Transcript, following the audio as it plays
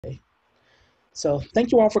So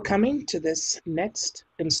thank you all for coming to this next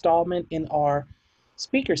installment in our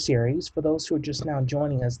speaker series. For those who are just now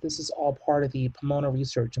joining us, this is all part of the Pomona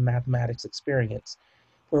Research and Mathematics Experience,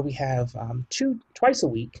 where we have twice a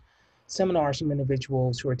week seminars from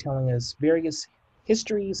individuals who are telling us various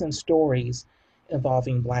histories and stories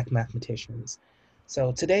involving Black mathematicians.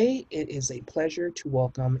 So today it is a pleasure to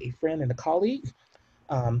welcome a friend and a colleague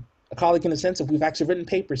in the sense of we've actually written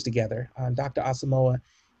papers together, Dr. Asamoah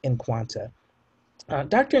Nkwanta.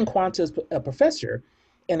 Dr. Nkwanta is a professor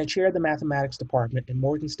and a chair of the mathematics department at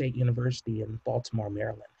Morgan State University in Baltimore,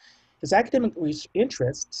 Maryland. His academic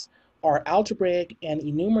interests are algebraic and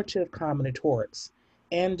enumerative combinatorics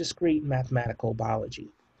and discrete mathematical biology.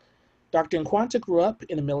 Dr. Nkwanta grew up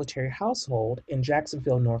in a military household in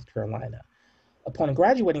Jacksonville, North Carolina. Upon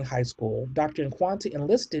graduating high school, Dr. Nkwanta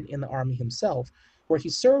enlisted in the Army himself, where he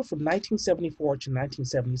served from 1974 to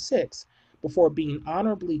 1976 before being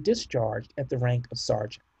honorably discharged at the rank of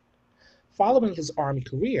sergeant. Following his Army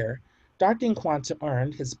career, Dr. Nkwanta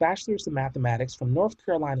earned his Bachelor's in Mathematics from North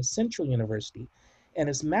Carolina Central University and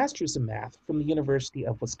his Master's in Math from the University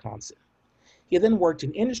of Wisconsin. He then worked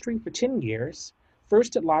in industry for 10 years,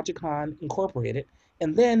 first at Logicon Incorporated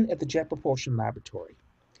and then at the Jet Propulsion Laboratory.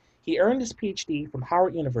 He earned his PhD from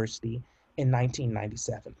Howard University in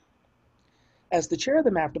 1997. As the chair of the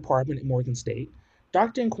math department at Morgan State,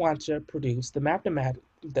 Dr. Nkwanta produced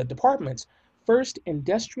the department's first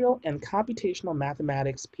industrial and computational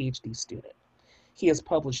mathematics PhD student. He has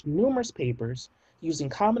published numerous papers using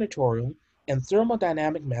combinatorial and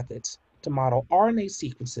thermodynamic methods to model RNA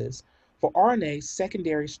sequences for RNA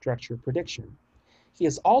secondary structure prediction. He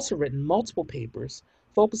has also written multiple papers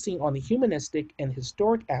focusing on the humanistic and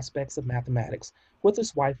historic aspects of mathematics with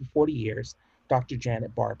his wife of 40 years, Dr.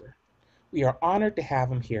 Janet Barber. We are honored to have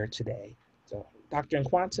him here today. So, Dr.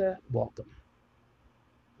 Nkwanta, welcome.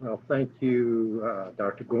 Well, thank you,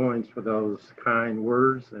 Dr. Goins, for those kind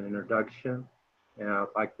words and introduction. And I'd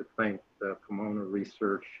like to thank the Pomona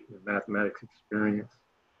Research and Mathematics Experience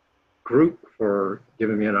group for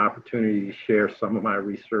giving me an opportunity to share some of my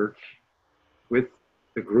research with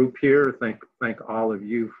the group here. Thank all of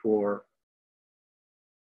you for,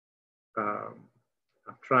 I'm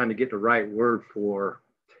trying to get the right word for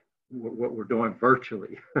what we're doing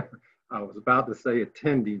virtually. I was about to say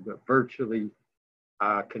attending, but virtually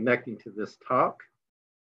connecting to this talk.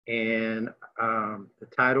 And the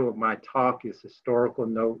title of my talk is Historical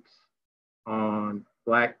Notes on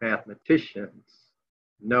Black Mathematicians.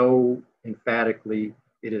 No, emphatically,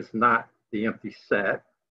 it is not the empty set.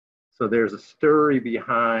 So there's a story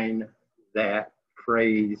behind that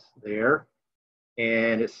phrase there.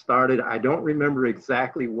 And it started, I don't remember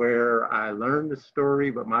exactly where I learned the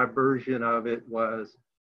story, but my version of it was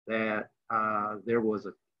that there was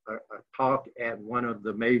a talk at one of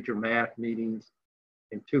the major math meetings,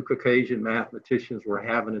 and two Caucasian mathematicians were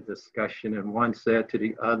having a discussion, and one said to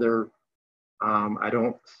the other, I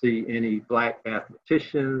don't see any Black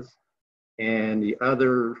mathematicians. And the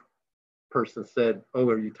other person said, oh,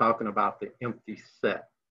 are you talking about the empty set?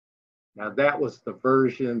 Now that was the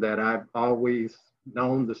version that I've always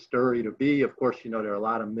known the story to be. Of course, you know, there are a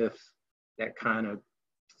lot of myths that kind of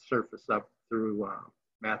surface up through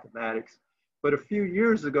mathematics. But a few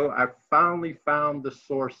years ago, I finally found the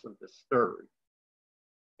source of the story.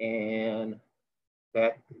 And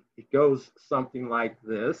that it goes something like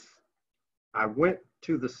this. I went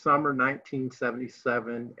to the summer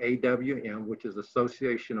 1977 AWM, which is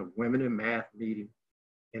Association of Women in Math meeting,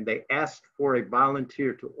 and they asked for a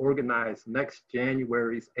volunteer to organize next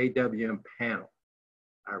January's AWM panel.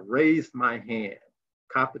 I raised my hand.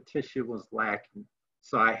 Competition was lacking,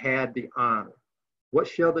 so I had the honor. What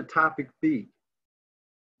shall the topic be?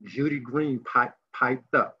 Judy Green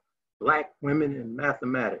piped up, Black women in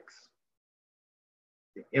mathematics.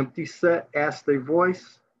 The empty set asked a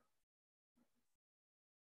voice,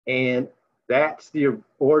 and that's the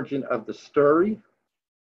origin of the story.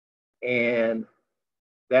 And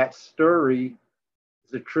that story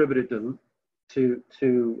is attributed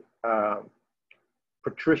to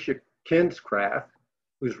Patricia Kinscraft,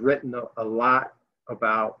 who's written a lot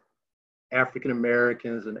about African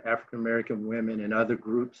Americans and African American women and other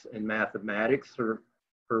groups in mathematics. Her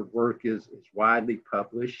work is widely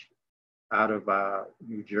published out of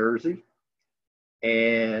New Jersey.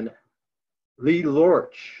 And Lee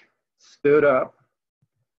Lorch stood up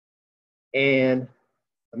and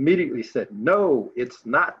immediately said, no, it's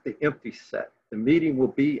not the empty set. The meeting will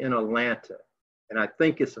be in Atlanta. And I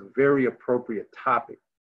think it's a very appropriate topic.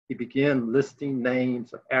 He began listing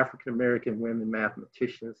names of African-American women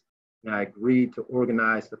mathematicians, and I agreed to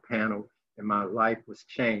organize the panel, and my life was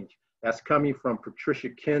changed. That's coming from Patricia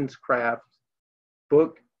Kinscraft's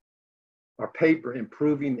book or paper,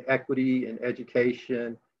 Improving Equity in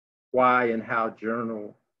Education, Why and How in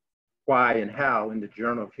the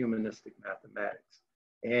Journal of Humanistic Mathematics.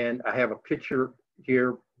 And I have a picture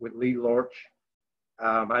here with Lee Lorch.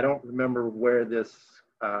 I don't remember where this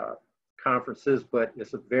conference is, but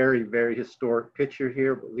it's a very, very historic picture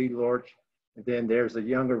here with Lee Lorch. And then there's a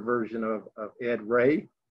younger version of Ed Ray.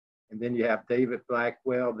 And then you have David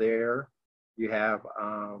Blackwell there. You have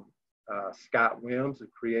Scott Wims, the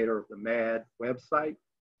creator of the MAD website.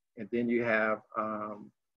 And then you have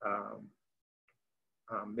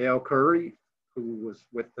Mel Curry, who was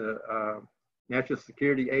with the National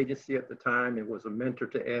Security Agency at the time and was a mentor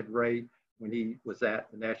to Ed Ray when he was at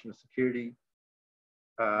the National Security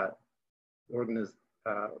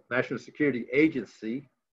National Security Agency.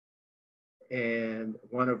 And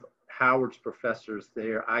one of Howard's professors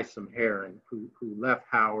there, Isom Heron, who left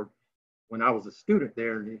Howard when I was a student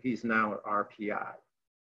there, and he's now at RPI.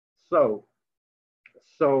 So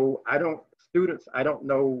I don't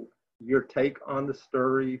know your take on the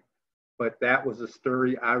story, but that was a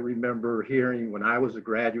story I remember hearing when I was a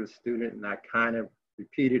graduate student, and I kind of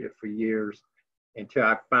repeated it for years until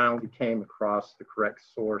I finally came across the correct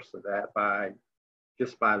source of that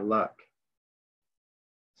just by luck.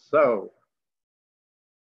 So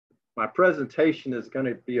my presentation is going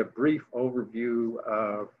to be a brief overview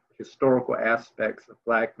of historical aspects of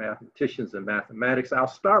Black mathematicians and mathematics. I'll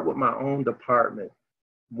start with my own department.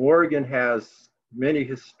 Morgan has many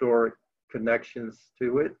historic connections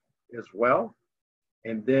to it as well.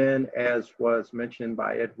 And then, as was mentioned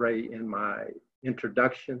by Ed Ray in my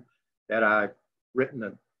introduction, that I've written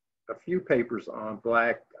a few papers on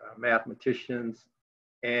Black mathematicians,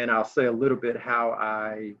 and I'll say a little bit how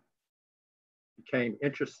I became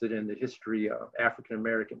interested in the history of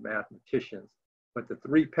African-American mathematicians. But the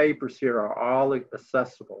three papers here are all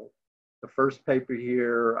accessible. The first paper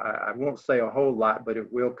here, I won't say a whole lot, but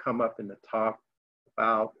it will come up in the talk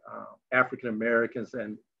about African-Americans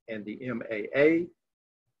and the MAA,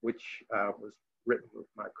 which was written with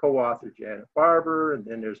my co-author, Janet Barber. And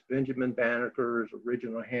then there's Benjamin Banneker's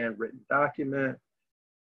original handwritten document,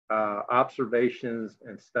 Observations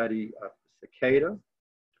and Study of the Cicada,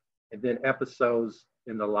 and then Episodes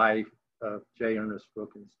in the Life of J. Ernest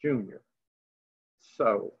Wilkins, Jr.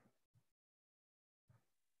 So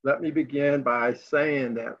let me begin by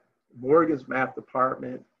saying that Morgan's math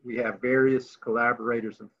department, we have various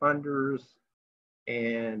collaborators and funders,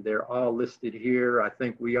 and they're all listed here. I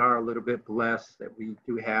think we are a little bit blessed that we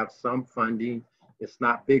do have some funding. It's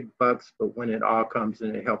not big bucks, but when it all comes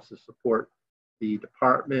in, it helps to support the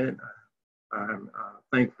department. I'm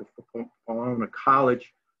thankful for Pomona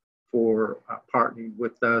College for partnering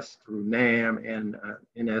with us through NAM and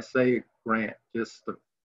NSA grant just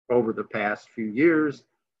over the past few years.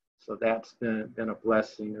 So that's been a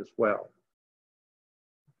blessing as well.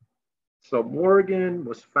 So Morgan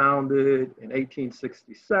was founded in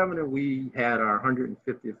 1867, and we had our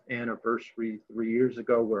 150th anniversary 3 years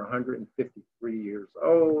ago. We're 153 years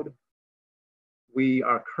old. We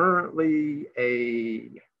are currently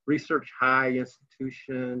a research high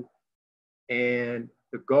institution, and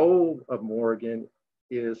the goal of Morgan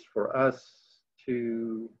is for us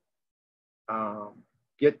to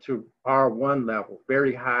get to R1 level,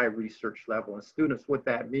 very high research level. And students, what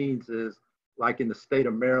that means is, like in the state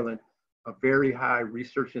of Maryland, a very high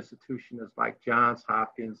research institution is like Johns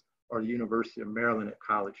Hopkins or the University of Maryland at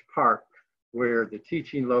College Park, where the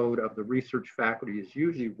teaching load of the research faculty is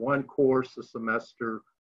usually one course a semester,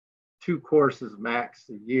 2 courses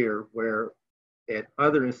max a year, where at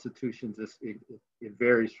other institutions, it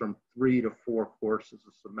varies from 3 to 4 courses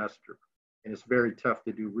a semester, and it's very tough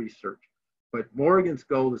to do research. But Morgan's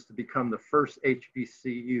goal is to become the first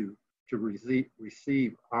HBCU to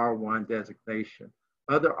receive R1 designation.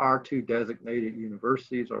 Other R2 designated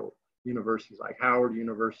universities are universities like Howard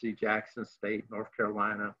University, Jackson State, North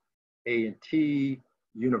Carolina, A&T,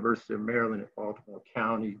 University of Maryland at Baltimore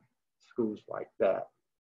County, schools like that.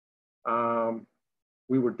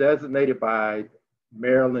 We were designated by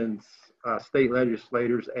Maryland's state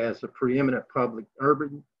legislators as a preeminent public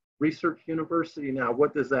urban research university. Now,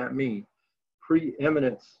 what does that mean?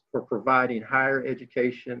 Preeminence for providing higher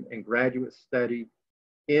education and graduate study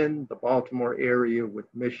in the Baltimore area with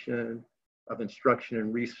mission of instruction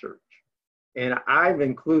and research. And I've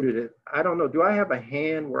included it. I don't know, do I have a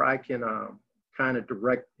hand where I can kind of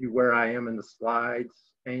direct you where I am in the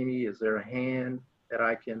slides? Amy, is there a hand that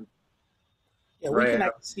I can Yeah, grab? we can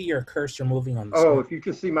actually see your cursor moving on the Oh, screen. if you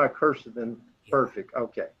can see my cursor, then perfect.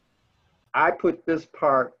 Okay. I put this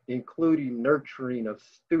part including nurturing of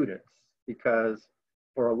students because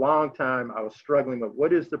for a long time I was struggling with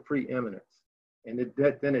what is the preeminence? And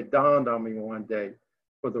then it dawned on me one day,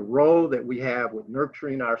 for the role that we have with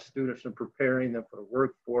nurturing our students and preparing them for the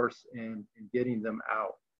workforce and getting them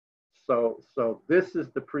out. So this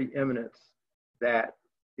is the preeminence that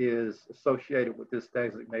is associated with this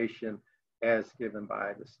designation as given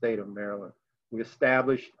by the state of Maryland. We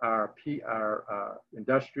established our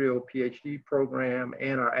industrial PhD program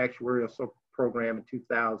and our actuarial program in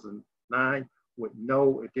 2009 with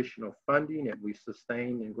no additional funding, and we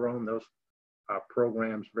sustained and grown those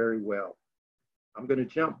programs very well. I'm going to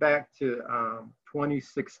jump back to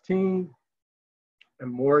 2016,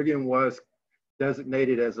 and Morgan was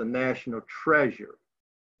designated as a national treasure.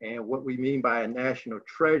 And what we mean by a national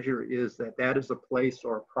treasure is that that is a place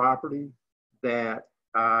or a property that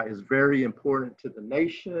is very important to the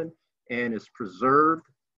nation and is preserved.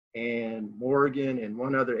 And Morgan and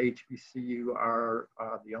one other HBCU are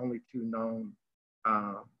the only two known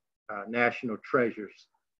national treasures,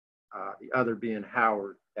 the other being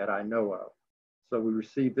Howard that I know of. So we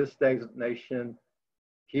received this designation.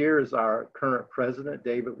 Here is our current president,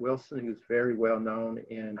 David Wilson, who's very well known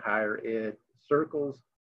in higher ed circles.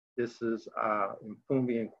 This is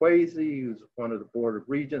Mfumbi Nkwesi, who's one of the Board of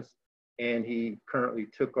Regents, and he currently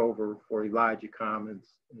took over for Elijah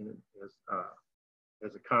Commons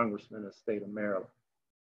as a congressman in the state of Maryland.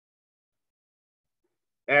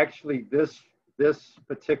 Actually, this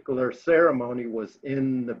particular ceremony was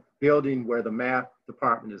in the building where the math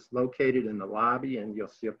department is located in the lobby, and you'll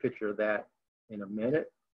see a picture of that in a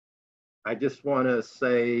minute. I just want to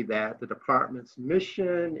say that the department's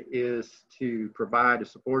mission is to provide a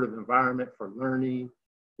supportive environment for learning,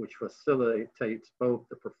 which facilitates both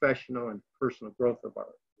the professional and personal growth of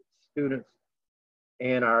our students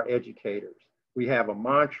and our educators. We have a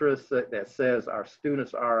mantra that says our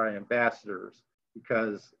students are our ambassadors,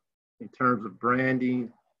 because in terms of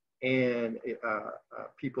branding and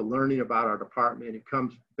people learning about our department, it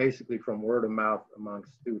comes basically from word of mouth among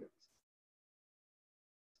students.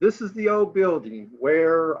 This is the old building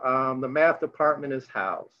where the math department is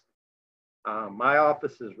housed. My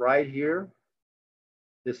office is right here.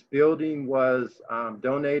 This building was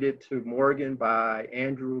donated to Morgan by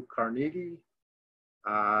Andrew Carnegie.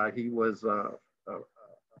 He was a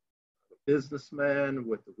businessman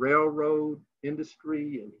with the railroad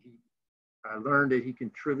industry, and I learned that he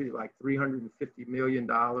contributed like $350 million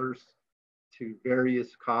to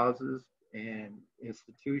various causes and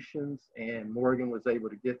institutions, and Morgan was able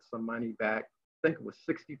to get some money back. I think it was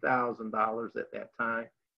 $60,000 at that time.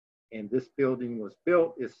 And this building was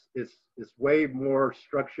built. It's way more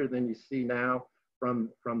structured than you see now from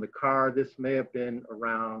the car. This may have been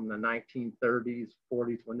around the 1930s,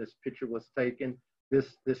 40s when this picture was taken.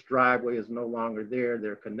 This driveway is no longer there.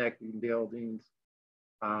 They're connecting buildings.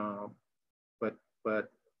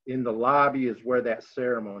 But in the lobby is where that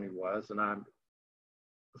ceremony was. And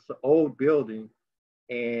it's an old building,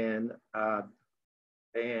 and I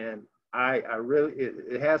really,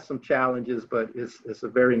 it has some challenges, but it's a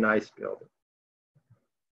very nice building.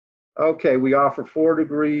 Okay, we offer 4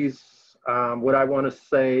 degrees. What I want to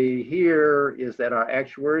say here is that our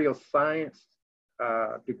actuarial science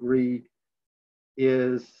degree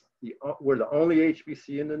we're the only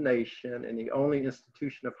HBC in the nation and the only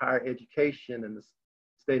institution of higher education in the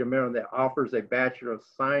state of Maryland that offers a Bachelor of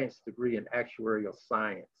Science degree in actuarial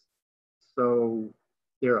science. So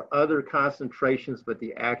there are other concentrations, but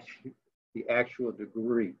the actual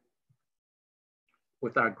degree.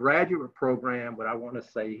 With our graduate program, what I want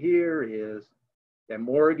to say here is that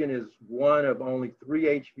Morgan is one of only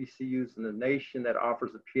 3 HBCUs in the nation that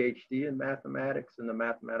offers a PhD in mathematics and the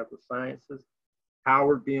mathematical sciences.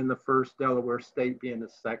 Howard being the first, Delaware State being the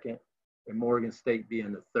second, and Morgan State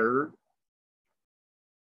being the third.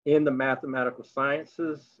 In the mathematical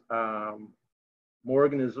sciences,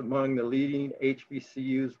 Morgan is among the leading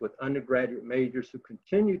HBCUs with undergraduate majors who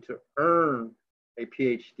continue to earn a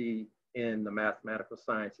PhD in the mathematical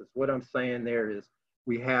sciences. What I'm saying there is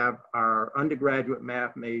we have our undergraduate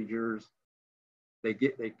math majors, they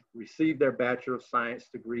receive their Bachelor of Science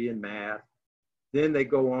degree in math. Then they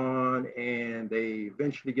go on and they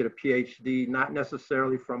eventually get a PhD, not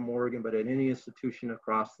necessarily from Morgan, but at any institution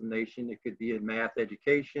across the nation. It could be in math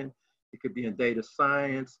education, it could be in data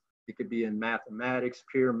science, it could be in mathematics,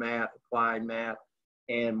 pure math, applied math,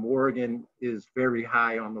 and Morgan is very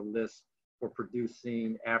high on the list for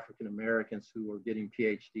producing African Americans who are getting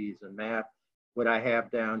PhDs in math. What I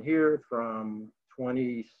have down here from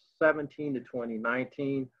 2017 to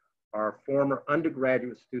 2019 are former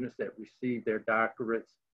undergraduate students that received their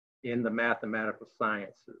doctorates in the mathematical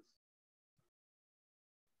sciences.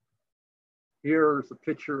 Here's a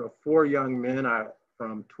picture of 4 young men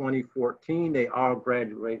from 2014, they all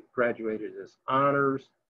graduated as honors.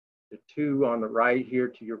 The two on the right here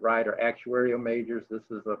to your right are actuarial majors. This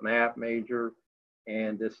is a math major,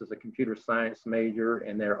 and this is a computer science major,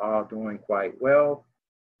 and they're all doing quite well.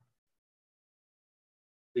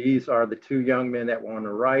 These are the two young men that were on the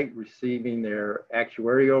right receiving their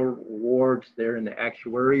actuarial awards. They're in the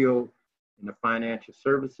actuarial, in the financial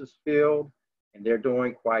services field, and they're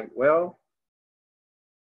doing quite well.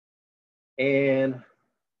 And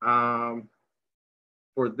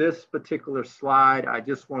for this particular slide, I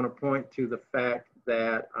just want to point to the fact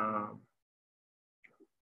that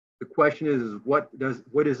the question is what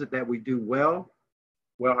is it that we do well?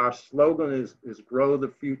 Well, our slogan is grow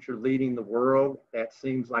the future, leading the world. That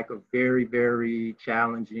seems like a very, very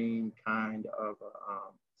challenging kind of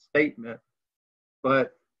statement,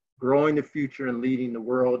 but growing the future and leading the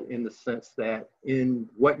world in the sense that in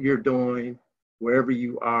what you're doing, wherever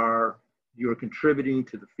you are, you're contributing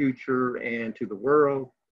to the future and to the world.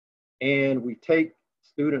 And we take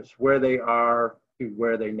students where they are to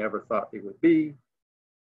where they never thought they would be.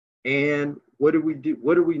 And what do we do?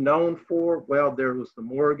 What are we known for? Well, there was the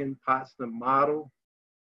Morgan-Potsdam model,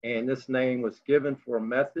 and this name was given for a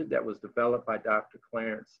method that was developed by Dr.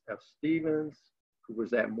 Clarence F. Stevens, who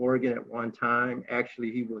was at Morgan at one time.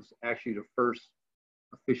 Actually, he was actually the first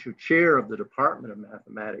official chair of the Department of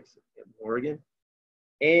Mathematics at Morgan.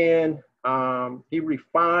 And he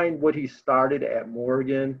refined what he started at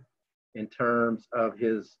Morgan in terms of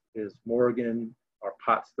his Morgan or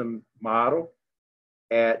Potsdam model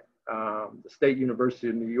at the State University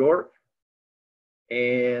of New York.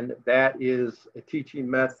 And that is a teaching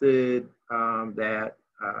method that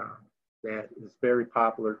is very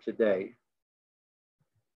popular today.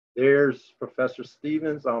 There's Professor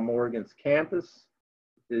Stevens on Morgan's campus.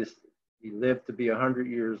 He lived to be 100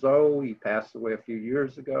 years old. He passed away a few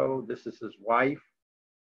years ago. This is his wife.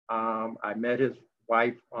 I met his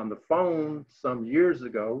wife on the phone some years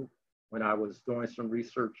ago when I was doing some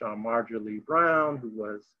research on Marjorie Lee Brown, who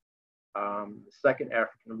was the second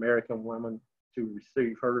African-American woman to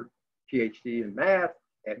receive her PhD in math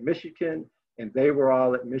at Michigan, and they were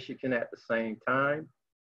all at Michigan at the same time.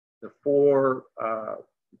 The four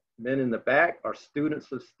men in the back are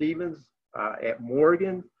students of Stevens at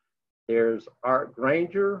Morgan. There's Art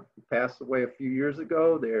Granger, who passed away a few years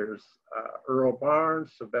ago. There's Earl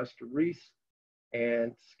Barnes, Sylvester Reese,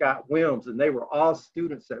 and Scott Wilms, and they were all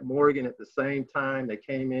students at Morgan at the same time. They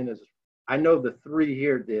came in as, I know the three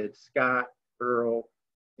here did, Scott, Earl,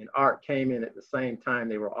 and Art came in at the same time.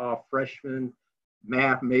 They were all freshmen,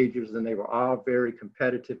 math majors, and they were all very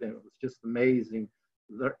competitive, and it was just amazing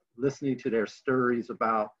listening to their stories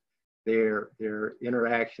about their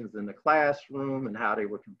interactions in the classroom and how they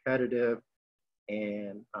were competitive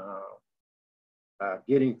and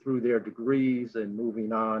getting through their degrees and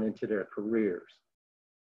moving on into their careers.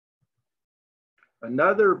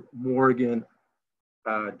 Another Morgan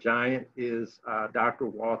giant is Dr.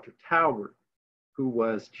 Walter Talbert, who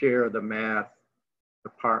was chair of the math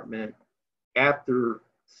department after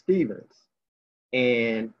Stevens.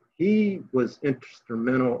 And he was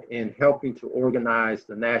instrumental in helping to organize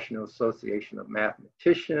the National Association of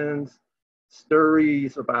Mathematicians.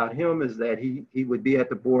 Stories about him is that he would be at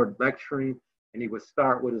the board lecturing, and he would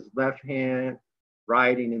start with his left hand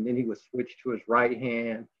writing, and then he would switch to his right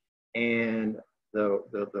hand, and the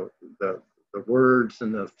words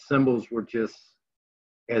and the symbols were just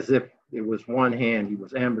as if it was one hand. He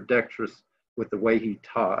was ambidextrous with the way he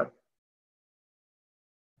taught.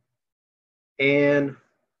 And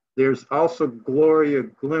there's also Gloria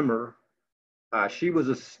Glimmer. She was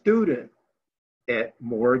a student at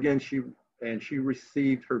Morgan. She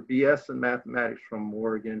received her BS in mathematics from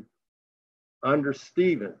Morgan under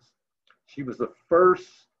Stevens. She was the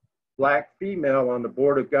first Black female on the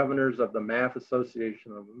board of governors of the Math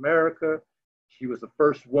Association of America. She was the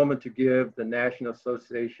first woman to give the National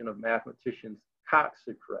Association of Mathematicians Cox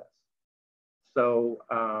Address. So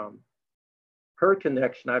her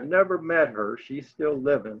connection, I've never met her, she's still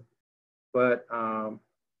living, but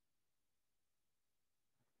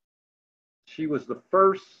she was the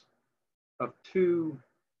first of two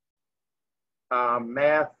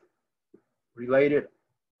math-related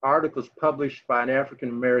articles published by an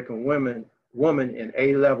African-American woman in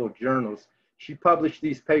A-level journals. She published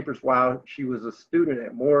these papers while she was a student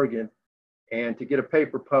at Morgan, and to get a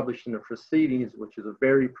paper published in the Proceedings, which is a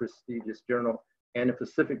very prestigious journal, and the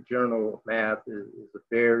Pacific Journal of Math is a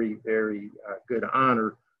very, very good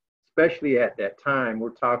honor, especially at that time. We're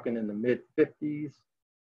talking in the mid-50s,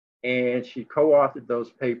 and she co-authored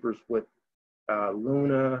those papers with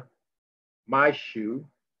Luna Maishu,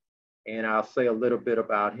 and I'll say a little bit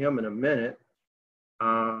about him in a minute.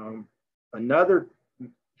 Another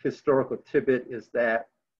historical tidbit is that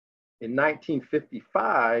in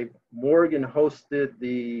 1955, Morgan hosted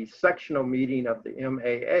the sectional meeting of the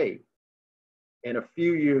MAA. And a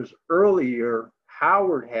few years earlier,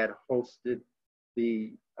 Howard had hosted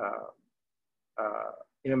the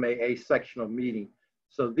MAA sectional meeting.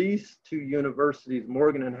 So these two universities,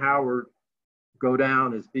 Morgan and Howard, go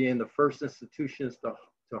down as being the first institutions to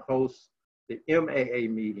host the MAA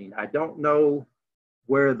meeting. I don't know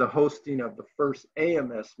where the hosting of the first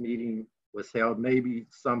AMS meeting was held. Maybe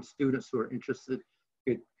some students who are interested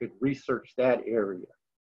could research that area.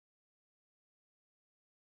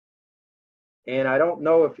 And I don't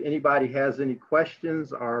know if anybody has any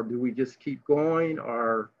questions, or do we just keep going,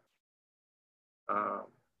 or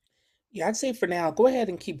Yeah, I'd say for now, go ahead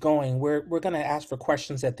and keep going. We're going to ask for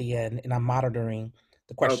questions at the end, and I'm monitoring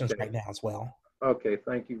the questions okay. right now as well. Okay,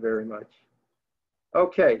 thank you very much.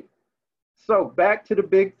 Okay, so back to the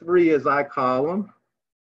big three, as I call them.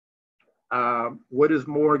 What is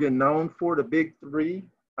Morgan known for? The big three,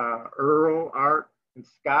 Earl, Art, and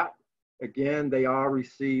Scott. Again, they all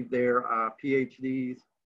received their PhDs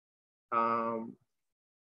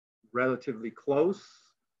relatively close.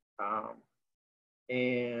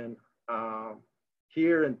 And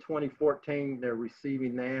here in 2014, they're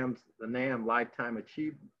receiving the NAM Lifetime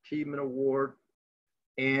Achievement Award.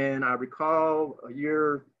 And I recall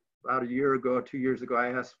about a year ago, 2 years ago, I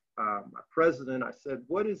asked my president, I said,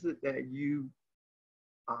 what is it that you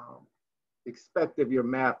expect of your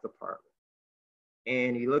math department?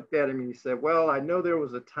 And he looked at him and he said, well, I know there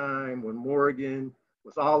was a time when Morgan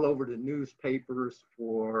was all over the newspapers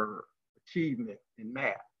for achievement in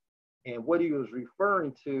math. And what he was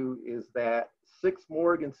referring to is that 6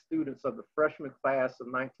 Morgan students of the freshman class of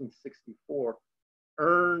 1964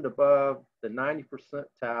 earned above the 90th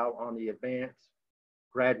percentile on the advanced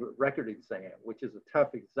graduate record exam, which is a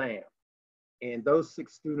tough exam. And those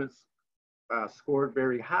 6 students scored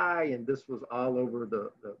very high, and this was all over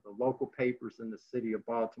the local papers in the city of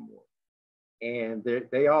Baltimore. And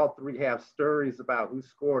they all three have stories about who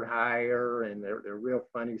scored higher, and they're real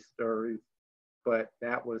funny stories. But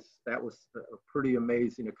that was a pretty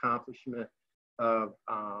amazing accomplishment of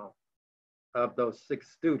those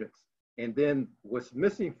 6 students. And then what's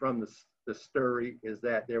missing from the story is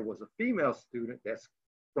that there was a female student that's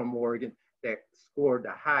from Morgan that scored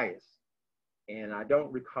the highest. And I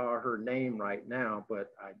don't recall her name right now,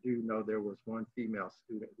 but I do know there was one female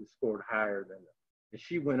student who scored higher than her. And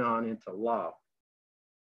she went on into law.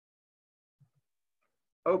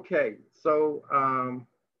 Okay, so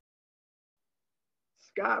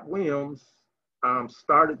Scott Williams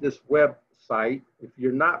started this website. If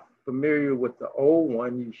you're not familiar with the old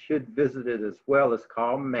one, you should visit it as well. It's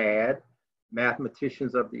called MAD,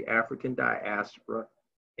 Mathematicians of the African Diaspora.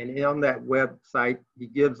 And on that website, he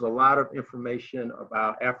gives a lot of information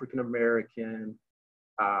about African-American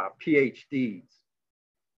PhDs,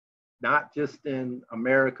 not just in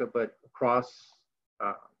America, but across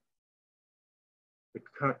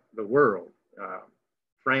the world,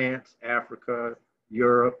 France, Africa,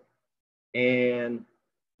 Europe. And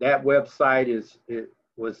that website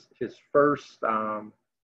was his first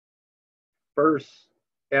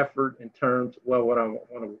effort in terms, well, what I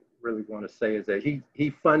really want to say is that he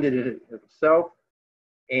funded it himself,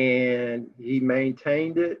 and he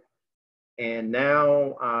maintained it. And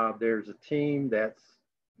now there's a team that's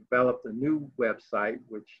developed a new website,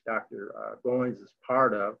 which Dr. Goins is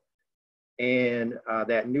part of. And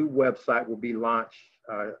that new website will be launched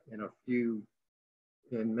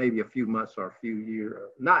in maybe a few months or a few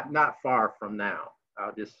years, not far from now.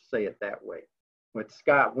 I'll just say it that way. But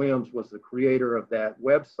Scott Williams was the creator of that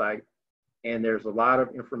website, and there's a lot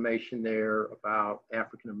of information there about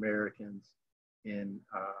African Americans in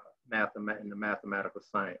the mathematical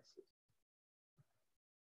sciences.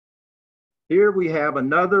 Here we have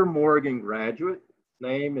another Morgan graduate. His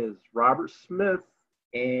name is Robert Smith,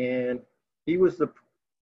 and he was the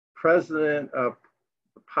president of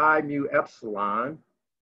the Pi Mu Epsilon,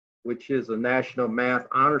 which is a National Math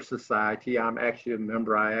Honor Society. I'm actually a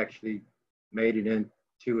member. I actually made it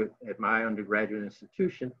into it at my undergraduate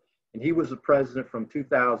institution. And he was the president from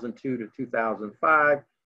 2002 to 2005.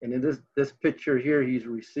 And in this picture here, he's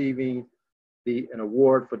receiving an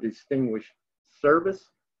award for distinguished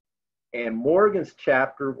service. And Morgan's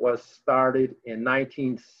chapter was started in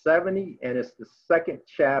 1970, and it's the second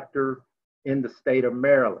chapter in the state of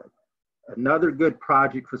Maryland. Another good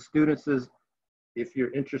project for students is, if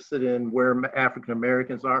you're interested in where African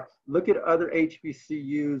Americans are, look at other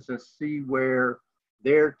HBCUs and see where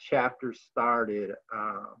their chapters started.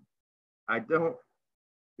 I don't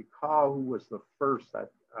recall who was the first.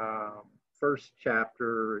 first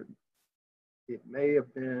chapter. It may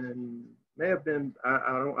have been, I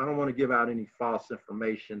don't want to give out any false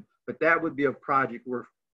information, but that would be a project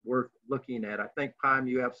worth looking at. I think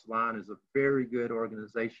PRiME Epsilon is a very good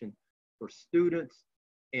organization for students.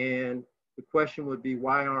 And the question would be,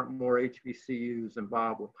 why aren't more HBCUs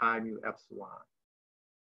involved with PRiME Epsilon?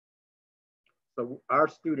 So our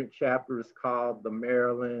student chapter is called the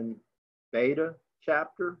Maryland Beta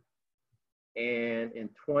chapter. And in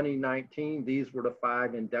 2019, these were the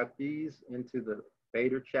 5 inductees into the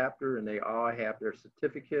Beta chapter, and they all have their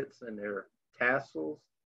certificates and their tassels.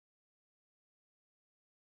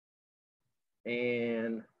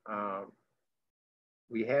 And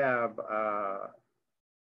we have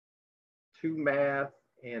 2 math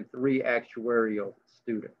and 3 actuarial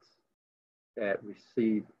students that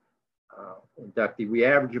receive inductee. We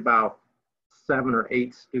average about 7 or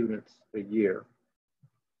 8 students a year.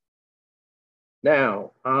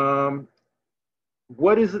 Now,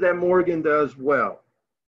 what is it that Morgan does well?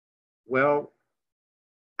 Well,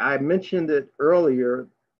 I mentioned it earlier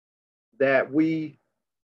that we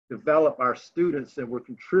develop our students and we're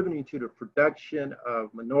contributing to the production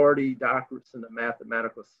of minority doctorates in the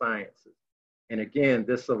mathematical sciences. And again,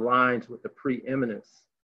 this aligns with the preeminence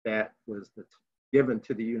that was given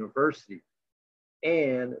to the university.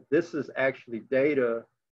 And this is actually data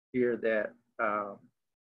here that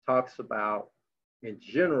talks about, in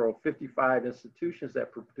general, 55 institutions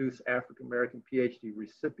that produce African-American PhD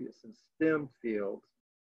recipients in STEM fields.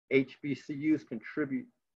 HBCUs contribute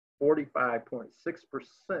 45.6%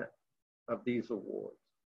 of these awards.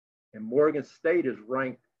 And Morgan State is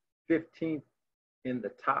ranked 15th in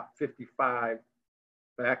the top 55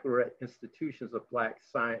 baccalaureate institutions of Black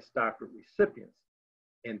science doctorate recipients.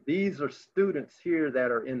 And these are students here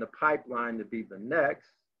that are in the pipeline to be the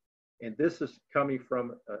next. And this is coming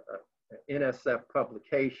from an NSF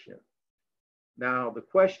publication. Now, the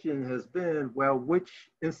question has been, well, which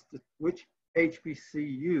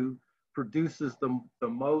HBCU produces the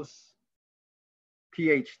most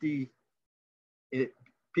PhDs in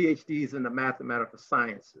the mathematical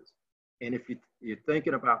sciences? And if you're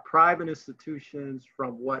thinking about private institutions,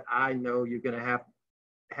 from what I know, you're going to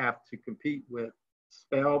have to compete with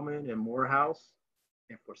Spelman and Morehouse.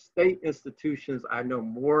 And for state institutions, I know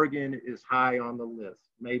Morgan is high on the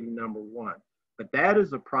list, maybe number 1. But that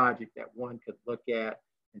is a project that one could look at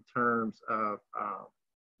in terms of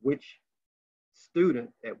which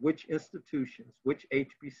student at which institutions, which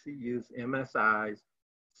HBCUs, MSIs,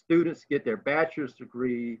 students get their bachelor's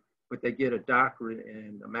degree, but they get a doctorate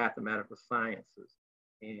in the mathematical sciences.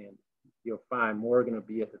 And you'll find Morgan will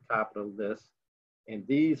be at the top of the list. And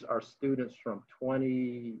these are students from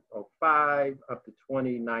 2005 up to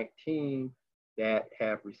 2019 that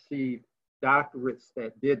have received doctorates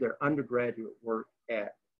that did their undergraduate work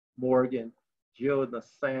at Morgan. Jill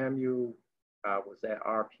Samuel was at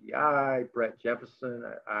RPI, Brett Jefferson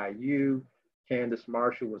at IU, Candace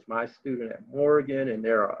Marshall was my student at Morgan, and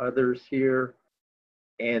there are others here.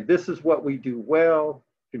 And this is what we do well: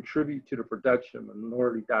 contribute to the production of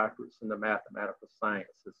minority doctorates in the mathematical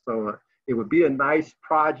sciences. So it would be a nice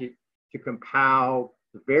project to compile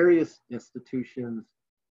the various institutions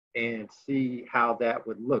and see how that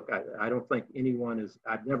would look. I don't think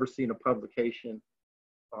I've never seen a publication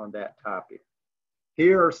on that topic.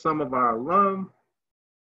 Here are some of our alum.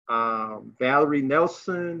 Valerie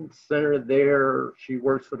Nelson, center there. She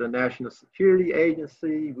works for the National Security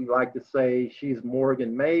Agency. We like to say she's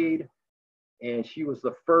Morgan made, and she was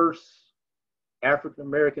the first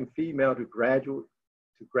African-American female to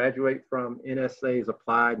graduate from NSA's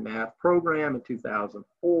Applied Math program in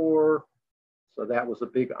 2004. So that was a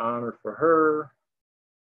big honor for her.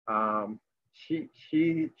 She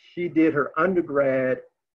did her undergrad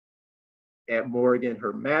at Morgan,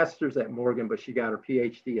 her master's at Morgan, but she got her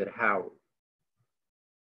PhD at Howard.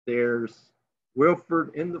 There's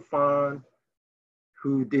Wilford Indefon,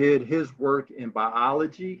 who did his work in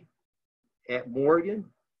biology at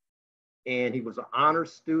Morgan, and he was an honor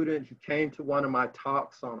student. He came to one of my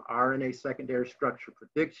talks on RNA secondary structure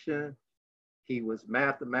prediction. He was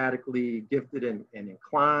mathematically gifted and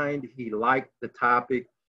inclined. He liked the topic.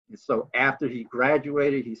 And so after he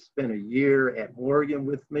graduated, he spent a year at Morgan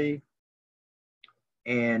with me.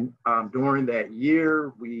 And during that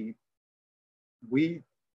year, we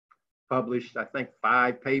published, I think,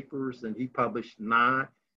 5 papers, and he published 9.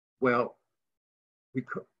 Well,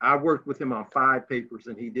 I worked with him on 5 papers,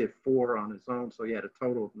 and he did 4 on his own. So he had a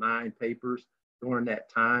total of 9 papers during that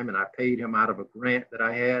time, and I paid him out of a grant that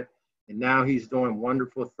I had. And now he's doing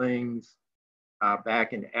wonderful things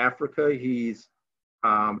back in Africa. He's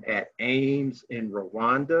at Ames in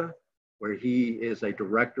Rwanda, where he is a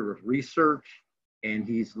director of research and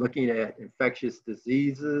he's looking at infectious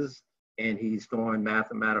diseases and he's doing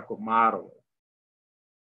mathematical modeling.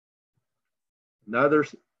 Another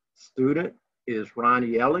student is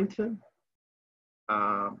Ronnie Ellington.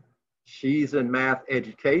 She's in math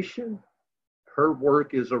education. Her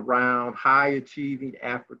work is around high achieving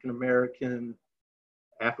African Americans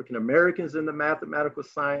in the mathematical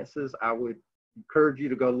sciences. I would encourage you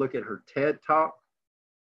to go look at her TED Talk.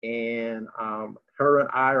 And her and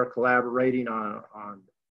I are collaborating on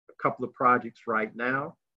a couple of projects right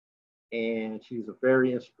now. And she's a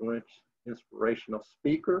very inspirational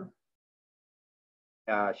speaker.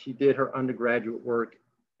 She did her undergraduate work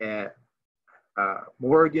at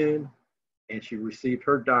Morgan, and she received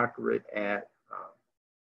her doctorate at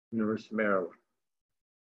University of Maryland.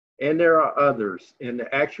 And there are others. In the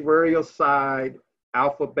actuarial side,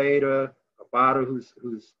 Alpha Beta, Abata,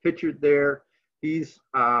 who's pictured there, he's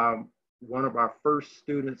one of our first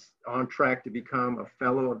students on track to become a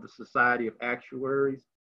fellow of the Society of Actuaries.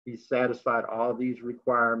 He's satisfied all these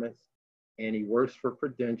requirements, and he works for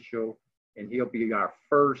Prudential, and he'll be our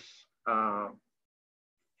first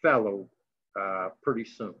fellow pretty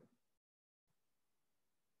soon.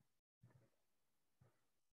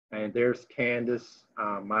 And there's Candace,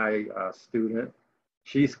 my student.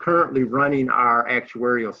 She's currently running our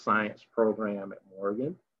actuarial science program at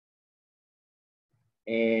Morgan.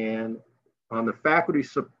 And on the faculty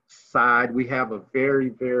side, we have a very,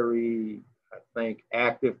 very, I think,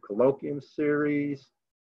 active colloquium series.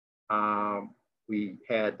 We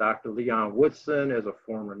had Dr. Leon Woodson as a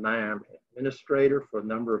former NIAM administrator for a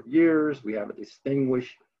number of years. We have a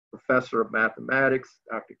distinguished professor of mathematics,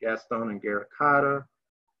 Dr. Gaston Ngarikata.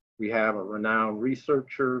 We have a renowned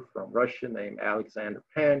researcher from Russia named Alexander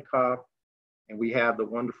Pankov. And we have the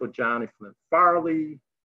wonderful Johnny Flint Farley,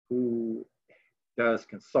 who does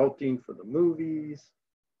consulting for the movies.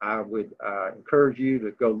 I would encourage you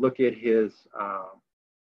to go look at his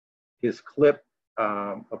clip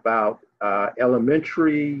about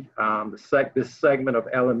elementary. This segment of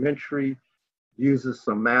elementary uses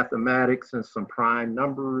some mathematics and some prime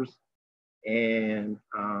numbers, and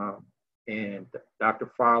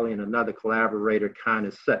Dr. Farley and another collaborator kind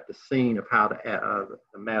of set the scene of how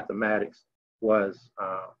the mathematics was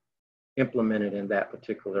implemented in that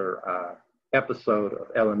particular episode of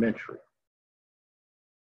elementary.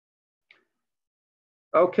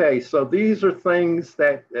 Okay, so these are things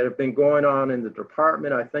that have been going on in the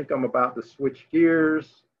department. I think I'm about to switch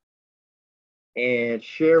gears and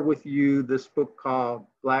share with you this book called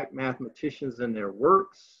Black Mathematicians and Their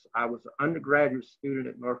Works. I was an undergraduate student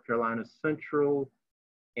at North Carolina Central,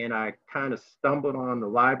 and I kind of stumbled on the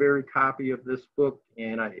library copy of this book,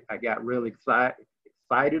 and I got really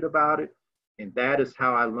excited about it. And that is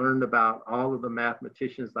how I learned about all of the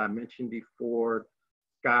mathematicians I mentioned before: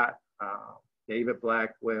 Scott, David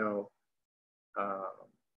Blackwell,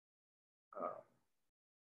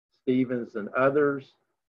 Stevens, and others.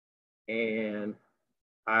 And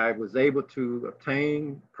I was able to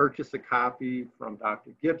purchase a copy from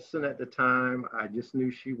Dr. Gibson at the time. I just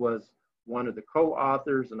knew she was one of the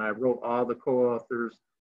co-authors, and I wrote all the co-authors,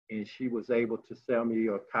 and she was able to sell me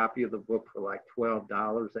a copy of the book for like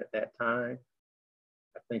 $12 at that time.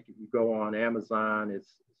 I think if you go on Amazon,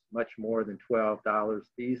 it's much more than $12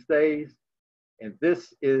 these days. And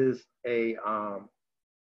this is a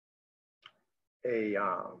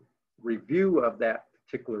review of that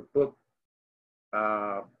particular book.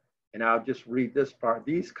 And I'll just read this part.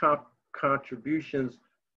 These contributions,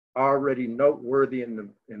 already noteworthy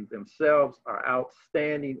in themselves, are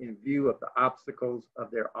outstanding in view of the obstacles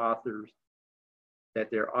of their authors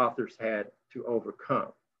had to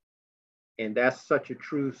overcome. And that's such a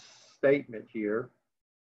true statement here.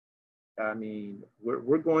 I mean,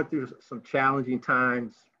 we're going through some challenging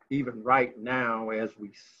times even right now as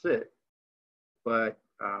we sit, but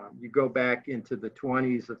you go back into the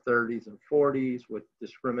 20s, the 30s, and 40s with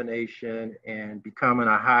discrimination and becoming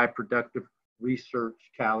a high productive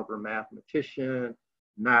research caliber mathematician,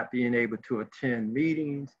 not being able to attend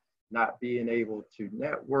meetings, not being able to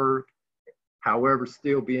network, however,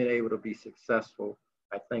 still being able to be successful.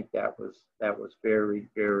 I think that was very,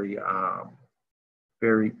 very,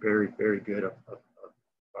 very, very, very good of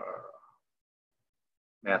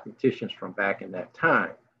mathematicians from back in that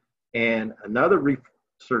time. And another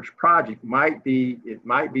research project might be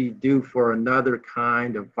due for another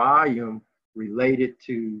kind of volume related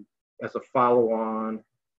to, as a follow-on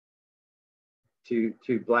to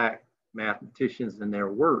Black mathematicians and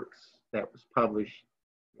their works, that was published,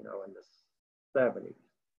 in the 70s,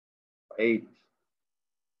 80s.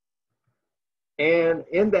 And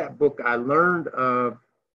in that book, I learned of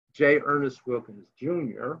J. Ernest Wilkins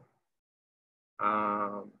Jr.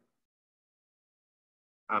 Um,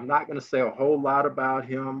 I'm not going to say a whole lot about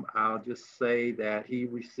him. I'll just say that he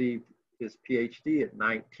received his PhD at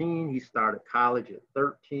 19. He started college at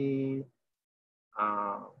 13.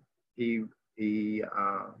 Uh, he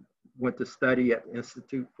went to study at the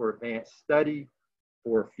Institute for Advanced Study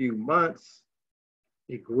for a few months.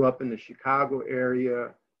 He grew up in the Chicago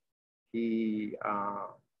area. He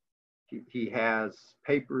has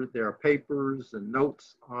papers. There are papers and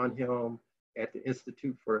notes on him at the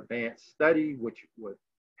Institute for Advanced Study, which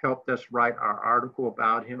helped us write our article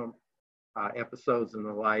about him, episodes in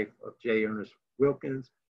the life of J. Ernest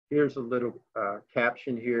Wilkins. Here's a little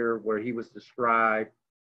caption here where he was described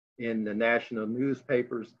in the national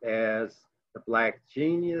newspapers as the Black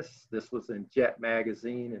Genius. This was in Jet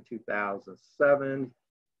magazine in 2007.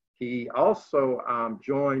 He also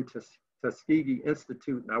joined Tuskegee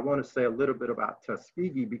Institute, and I want to say a little bit about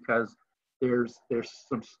Tuskegee because there's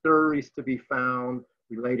some stories to be found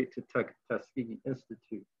related to Tuskegee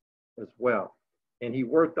Institute as well. And he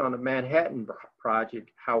worked on the Manhattan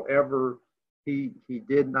Project. However, he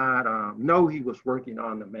did not know he was working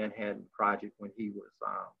on the Manhattan Project when he was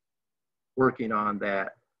working on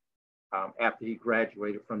that after he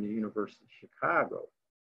graduated from the University of Chicago.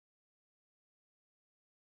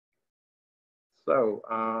 So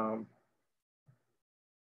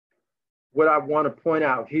what I want to point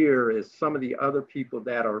out here is some of the other people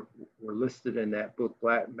that were listed in that book,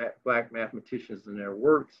 Black Mathematicians and Their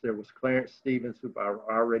Works. There was Clarence Stevens, who I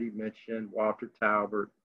already mentioned, Walter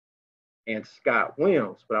Talbert, and Scott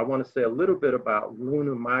Williams. But I want to say a little bit about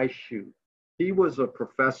Luna Maishu. He was a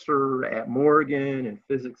professor at Morgan in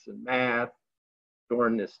physics and math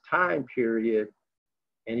during this time period,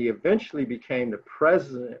 and he eventually became the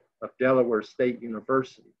president of Delaware State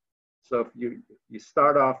University. So if you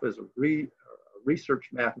start off as a research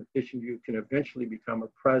mathematician, you can eventually become a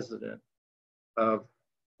president of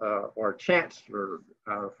or chancellor,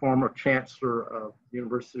 former chancellor of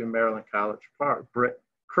University of Maryland College Park. Brett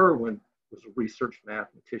Kerwin was a research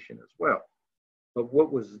mathematician as well. But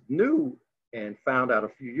what was new and found out a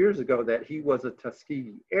few years ago that he was a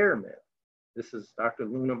Tuskegee Airman. This is Dr.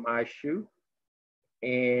 Luna Maishu.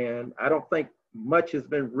 And I don't think much has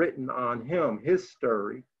been written on him, his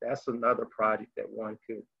story. That's another project that one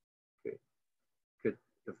could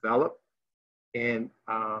develop. And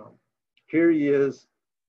here he is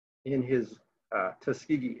in his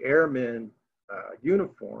Tuskegee Airman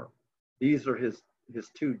uniform. These are his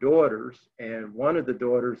two daughters, and one of the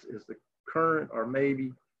daughters is the current, or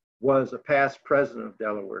maybe was a past president of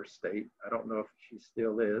Delaware State. I don't know if she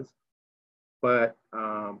still is, but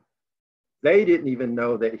they didn't even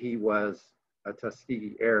know that he was a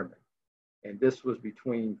Tuskegee Airman. And this was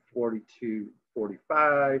between 42,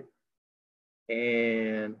 45.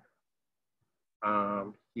 And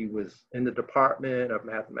he was in the Department of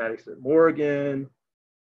Mathematics at Morgan.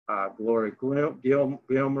 Gloria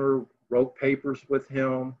Gilmer wrote papers with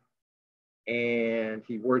him. And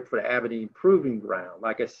he worked for the Aberdeen Proving Ground.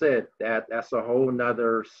 Like I said, that's a whole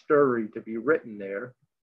nother story to be written there.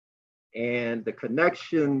 And the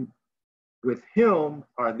connection with him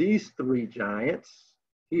are these three giants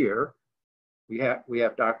here. We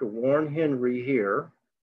have Dr. Warren Henry here,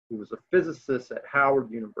 who was a physicist at Howard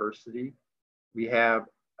University. We have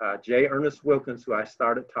J. Ernest Wilkins, who I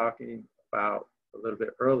started talking about a little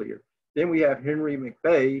bit earlier. Then we have Henry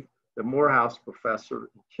McBay, the Morehouse professor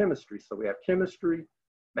in chemistry. So we have chemistry,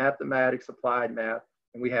 mathematics, applied math,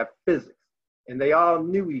 and we have physics. And they all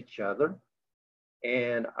knew each other.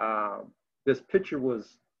 And this picture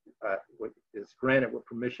is granted with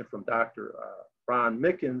permission from Dr. Ron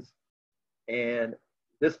Mickens. And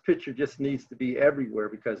this picture just needs to be everywhere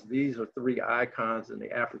because these are three icons in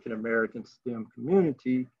the African-American STEM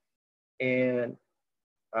community. And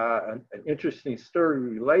an interesting story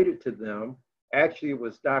related to them, actually it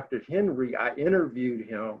was Dr. Henry. I interviewed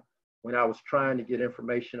him when I was trying to get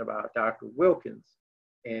information about Dr. Wilkins.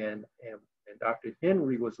 And Dr.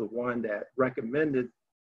 Henry was the one that recommended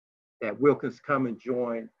that Wilkins come and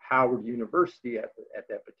join Howard University at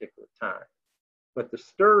that particular time. But the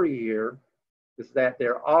story here is that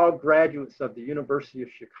they're all graduates of the University of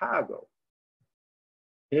Chicago.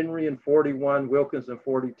 Henry in 41, Wilkins in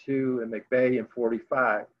 42, and McBay in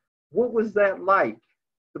 45. What was that like?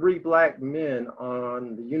 Three Black men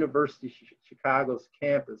on the University of Chicago's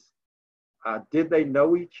campus. Did they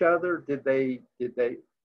know each other? Did they?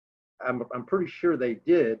 I'm pretty sure they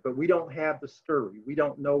did, but we don't have the story. We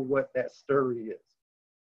don't know what that story is.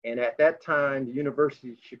 And at that time, the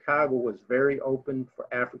University of Chicago was very open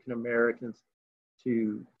for African Americans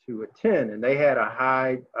to attend, and they had a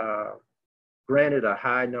high granted a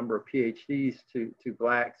high number of PhDs to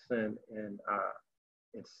Blacks in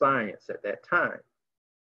science at that time.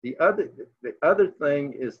 The other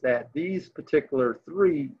thing is that these particular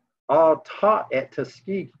three all taught at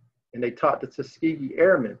Tuskegee, and they taught the Tuskegee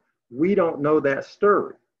Airmen. We don't know that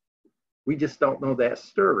story. We just don't know that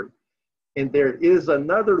story. And there is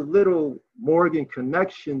another little Morgan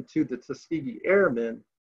connection to the Tuskegee Airmen.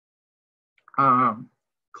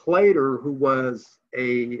 Claytor, who was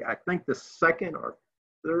I think the second or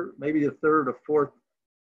third, maybe the third or fourth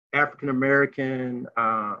African-American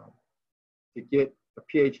to get a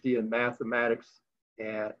PhD in mathematics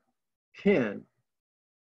at Penn.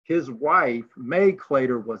 His wife, May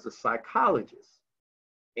Claytor, was a psychologist,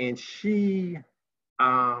 and she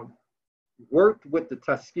worked with the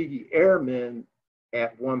Tuskegee Airmen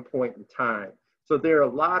at one point in time. So there are a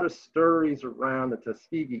lot of stories around the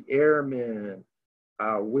Tuskegee Airmen,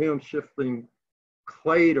 William Shifting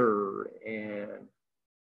Claytor, and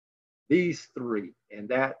these three, and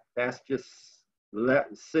that's just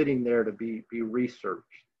sitting there to be researched.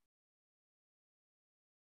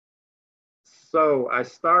 So I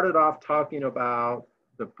started off talking about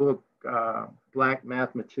the book Black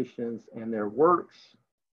Mathematicians and Their Works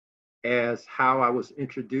as how I was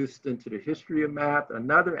introduced into the history of math.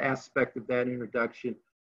 Another aspect of that introduction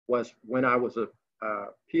was when I was a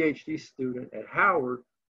PhD student at Howard.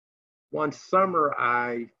 One summer,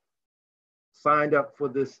 I signed up for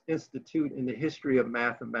this institute in the history of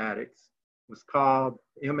mathematics. It was called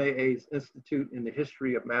MAA's Institute in the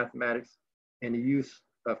History of Mathematics and the Use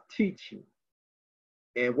of Teaching.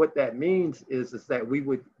 And what that means is that we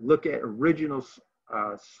would look at original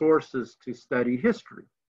sources to study history.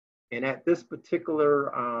 And at this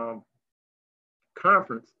particular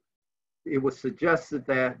conference, it was suggested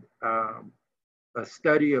that a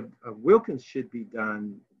study of Wilkins should be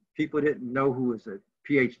done. People didn't know who his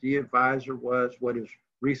PhD advisor was, what his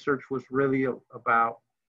research was really about.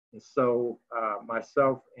 And so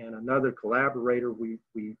myself and another collaborator, we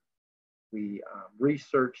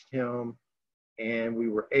researched him, and we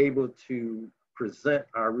were able to present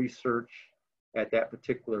our research at that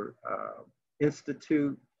particular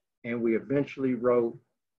institute. And we eventually wrote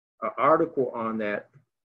an article on that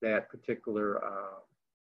particular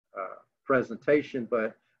presentation.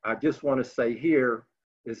 But I just want to say here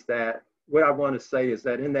is that what I want to say is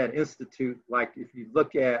that in that institute, like if you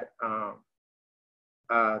look at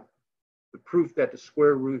the proof that the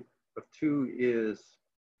square root of 2 is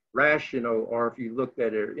rational, or if you looked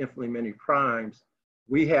at it infinitely many primes,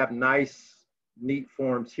 we have nice, neat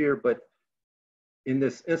forms here. But in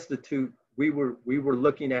this institute, we were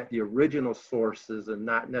looking at the original sources and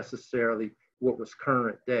not necessarily what was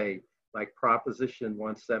current day, like Proposition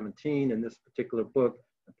 117 in this particular book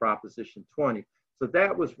and Proposition 20. So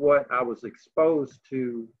that was what I was exposed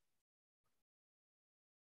to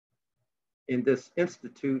in this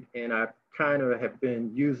institute, and I kind of have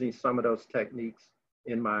been using some of those techniques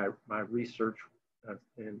in my research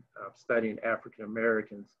in studying African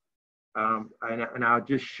Americans. And I'll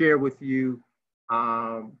just share with you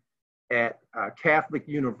at Catholic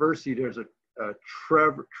University, there's a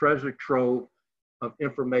treasure trove of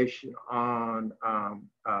information on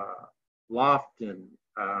Lofton,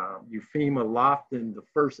 Euphemia Lofton, the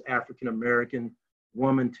first African-American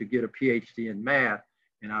woman to get a PhD in math.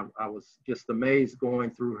 And I was just amazed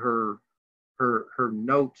going through her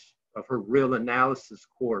notes of her real analysis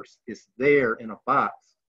course. It's there in a box,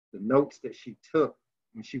 the notes that she took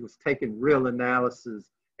when she was taking real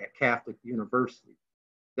analysis at Catholic University.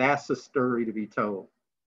 That's a story to be told.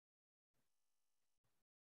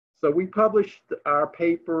 So we published our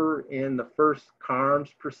paper in the first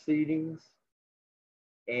CARMS proceedings,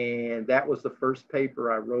 and that was the first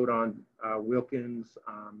paper I wrote on Wilkins.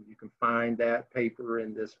 You can find that paper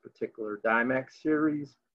in this particular DIMAC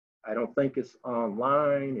series. I don't think it's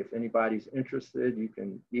online. If anybody's interested, you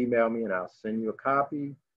can email me and I'll send you a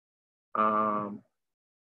copy. I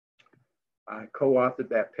co-authored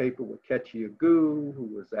that paper with Ketchia Gu, who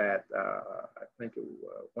was at, I think,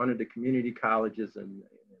 one of the community colleges in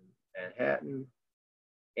Manhattan.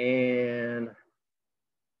 And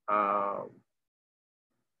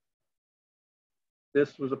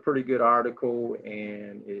this was a pretty good article.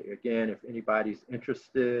 And again, if anybody's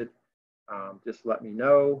interested, just let me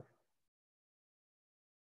know.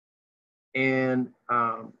 And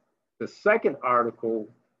the second article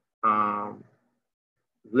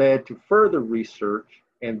led to further research,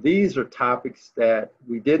 and these are topics that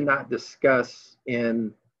we did not discuss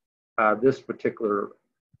in this particular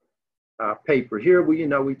paper. Here,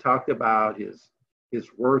 we talked about his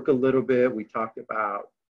work a little bit. We talked about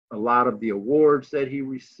a lot of the awards that he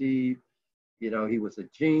received, you know, he was a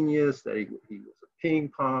genius, that he was a ping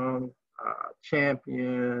pong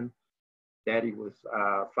champion, that he was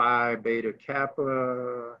Phi Beta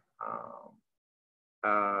Kappa,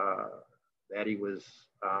 that he was,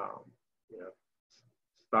 you know,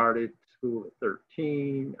 started school at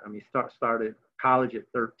 13. I mean, started college at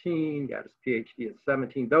 13, got his PhD at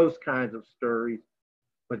 17, those kinds of stories.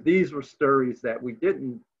 But these were stories that we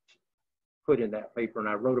didn't put in that paper, and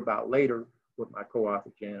I wrote about later with my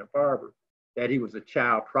co-author, Janet Barber, that he was a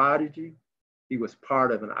child prodigy. He was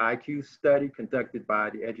part of an IQ study conducted by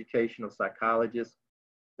the educational psychologist,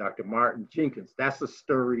 Dr. Martin Jenkins. That's a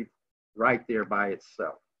story right there by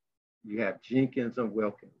itself. You have Jenkins and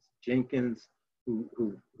Wilkins. Jenkins,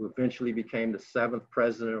 who eventually became the 7th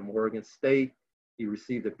president of Oregon State. He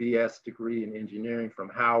received a BS degree in engineering from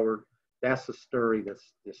Howard. That's a story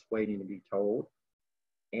that's just waiting to be told.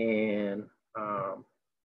 And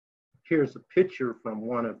here's a picture from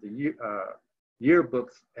one of the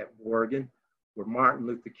yearbooks at Oregon, where Martin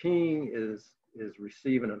Luther King is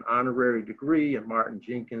receiving an honorary degree, and Martin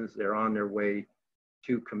Jenkins, they're on their way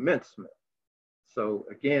to commencement. So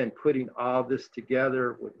again, putting all this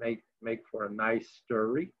together would make for a nice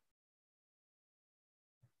story.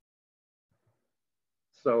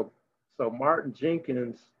 So Martin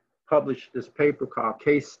Jenkins published this paper called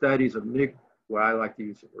Case Studies of well, I like to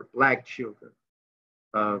use the word Black children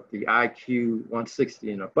of the IQ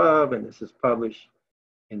 160 and above, and this is published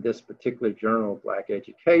in this particular journal, Black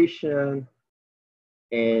Education.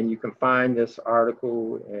 And you can find this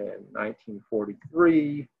article in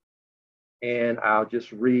 1943. And I'll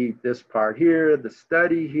just read this part here. The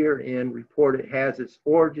study herein reported has its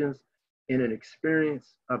origins in an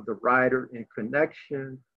experience of the writer in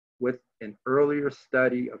connection with an earlier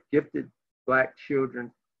study of gifted Black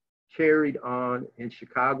children carried on in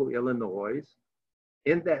Chicago, Illinois.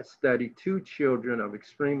 In that study, 2 children of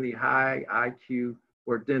extremely high IQ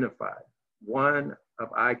were identified, one of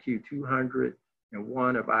IQ 200 and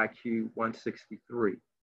one of IQ 163.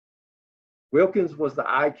 Wilkins was the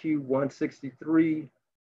IQ 163.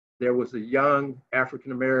 There was a young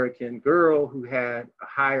African-American girl who had a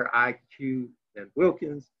higher IQ than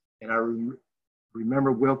Wilkins. And I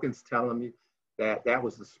remember Wilkins telling me that that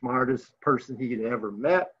was the smartest person he had ever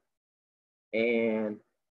met. And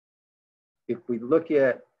if we look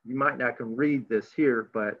at, you might not can read this here,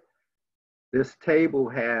 but this table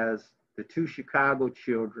has the 2 Chicago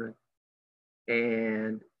children.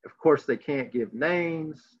 And of course, they can't give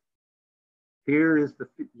names. Here is the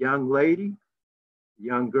young lady,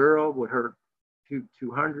 young girl with her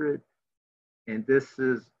 200. And this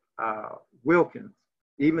is Wilkins,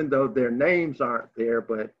 even though their names aren't there,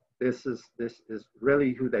 but this is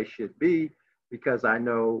really who they should be, because I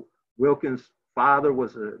know Wilkins' father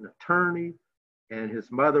was an attorney and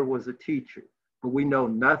his mother was a teacher, but we know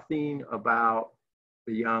nothing about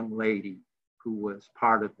the young lady who was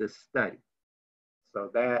part of this study. So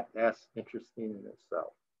that's interesting in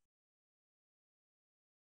itself.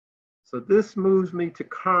 So this moves me to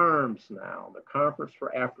CARMS now, the Conference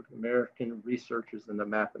for African American Researchers in the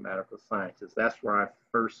Mathematical Sciences. That's where I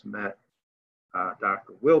first met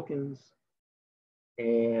Dr. Wilkins.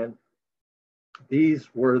 And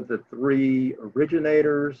these were the 3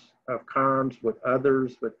 originators of CARMS with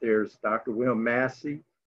others, but there's Dr. Will Massey.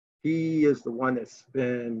 He is the one that's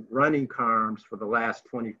been running CARMS for the last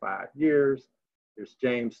 25 years. There's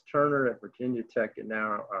James Turner at Virginia Tech, and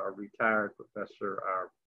now our retired professor,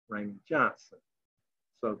 Raymond Johnson.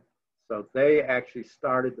 So they actually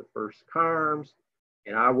started the first CARMS,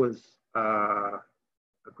 and I was a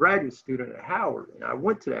graduate student at Howard, and I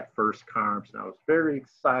went to that first CARMS, and I was very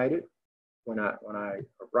excited when I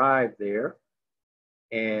arrived there.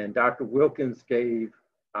 And Dr. Wilkins gave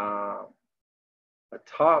a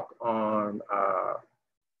talk on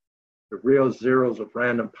the real zeros of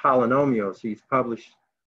random polynomials. He's published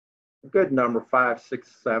a good number, 5,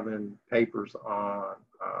 6, 7 papers on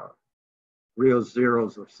real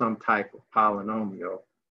zeros of some type of polynomial.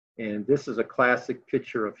 And this is a classic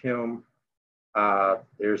picture of him.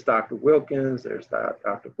 There's Dr. Wilkins, there's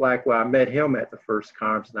Dr. Blackwell. I met him at the first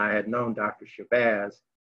CARMS, and I had known Dr. Shabazz,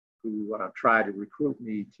 who tried to recruit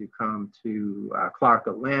me to come to Clark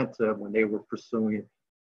Atlanta when they were pursuing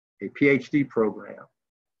a PhD program.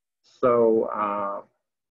 So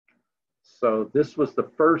this was the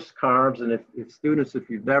first CARMS, and if students, if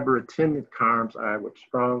you've never attended CARMS, I would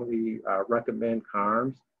strongly recommend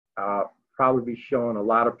CARMS. Probably be showing a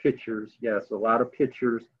lot of pictures. Yes, a lot of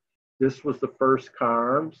pictures. This was the first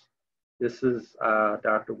CARMS. This is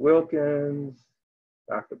Dr. Wilkins,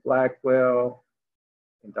 Dr. Blackwell,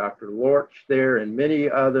 and Dr. Lorch there, and many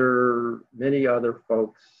other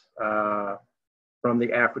folks. from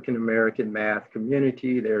the African American math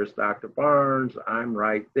community. There's Dr. Barnes, I'm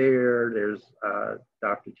right there. There's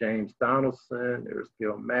Dr. James Donaldson, there's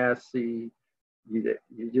Gil Massey. You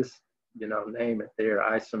just, name it there.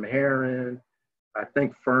 Isom Heron. I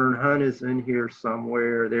think Fern Hunt is in here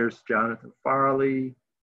somewhere. There's Jonathan Farley.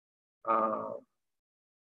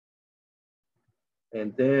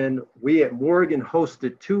 And then we at Morgan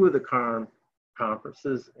hosted two of the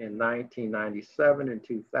conferences in 1997 and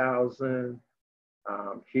 2000.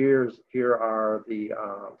 Here are the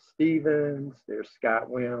Stevens, there's Scott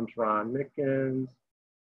Williams, Ron Mickens,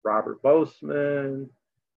 Robert Boseman,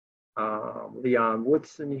 Leon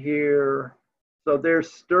Woodson here. So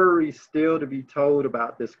there's stories still to be told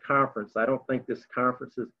about this conference. I don't think this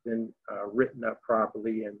conference has been written up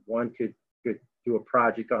properly, and one could do a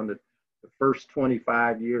project on the first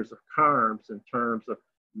 25 years of CARMS in terms of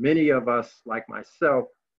many of us, like myself,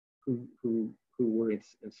 who were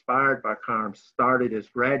inspired by CARMS, started as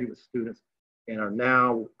graduate students and are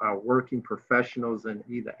now working professionals in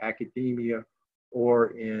either academia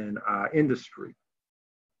or in industry.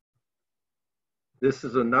 This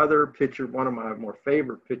is another picture, one of my more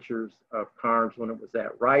favorite pictures of CARMS when it was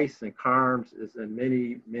at Rice, and CARMS is in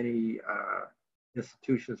many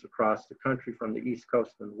institutions across the country from the East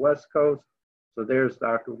Coast and the West Coast. So there's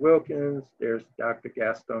Dr. Wilkins, there's Dr.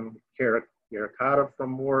 Gaston Garicata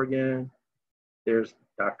from Morgan, there's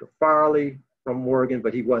Dr. Farley from Morgan,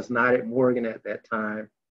 but he was not at Morgan at that time.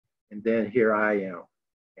 And then here I am,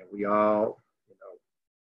 and we all,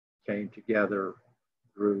 came together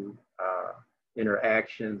through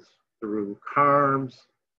interactions through CARMS.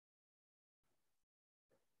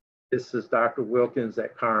 This is Dr. Wilkins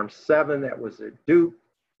at CARMS 7, that was at Duke.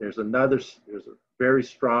 There's a very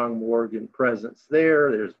strong Morgan presence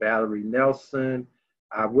there. There's Valerie Nelson.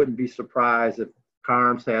 I wouldn't be surprised if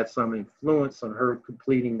CARMS had some influence on her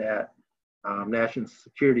completing that National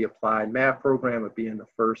Security Applied Math program of being the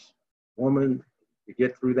first woman to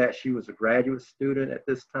get through that. She was a graduate student at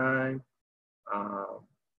this time.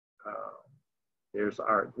 There's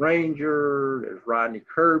Art Granger, there's Rodney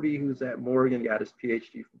Kirby, who's at Morgan, got his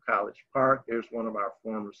PhD from College Park. There's one of our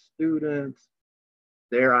former students.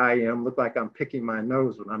 There I am, look like I'm picking my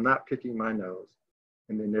nose, but I'm not picking my nose.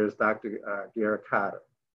 And then there's Dr. Garicata.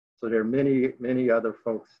 So there are many other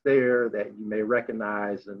folks there that you may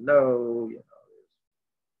recognize and know.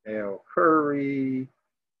 There's Al Curry,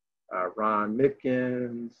 Ron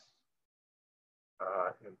Mickens,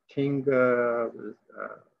 Tinga,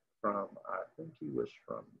 from, I think he was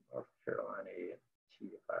from North Carolina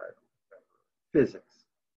A&T, if I remember, physics.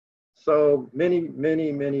 So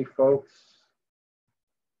many folks.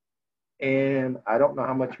 And I don't know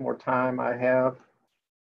how much more time I have,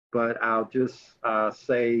 but I'll just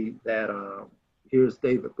say that here's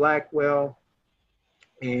David Blackwell.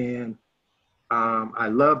 And I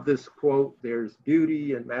love this quote: there's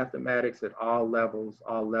beauty in mathematics at all levels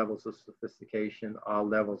of sophistication, all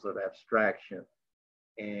levels of abstraction.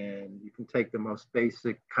 And you can take the most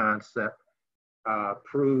basic concept,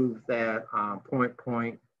 prove that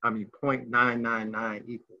 0.999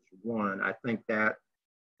 equals 1. I think that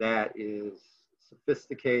is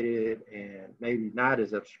sophisticated and maybe not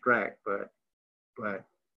as abstract, but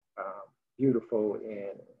beautiful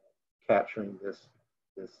in capturing this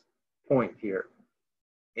point here.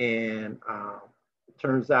 And it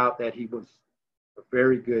turns out that he was a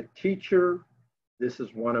very good teacher. This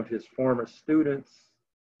is one of his former students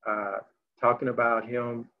talking about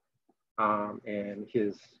him and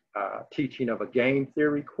his teaching of a game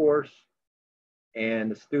theory course. And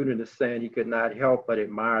the student is saying he could not help but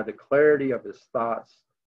admire the clarity of his thoughts,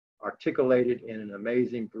 articulated in an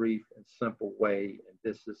amazing, brief, and simple way. And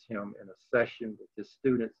this is him in a session with his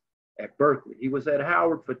students at Berkeley. He was at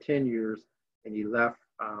Howard for 10 years, and he left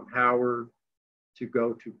Howard to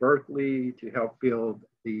go to Berkeley to help build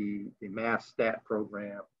the math stat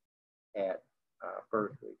program at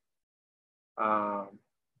Berkeley. I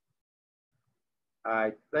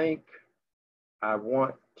think I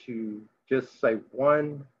want to just say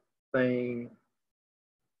one thing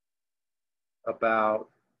about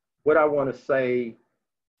what I want to say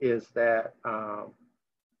is that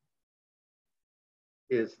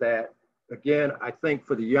again, I think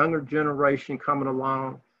for the younger generation coming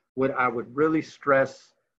along, what I would really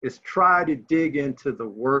stress is try to dig into the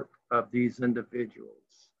work of these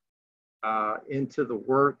individuals, into the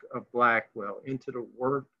work of Blackwell, into the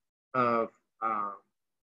work of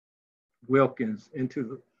Wilkins,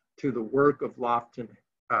 into the work of Lofton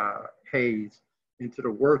Hayes, into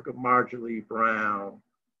the work of Marjorie Brown,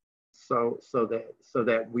 so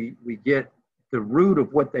that we get the root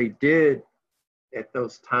of what they did at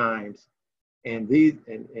those times And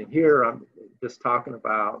here I'm just talking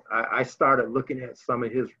about, I started looking at some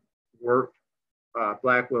of his work,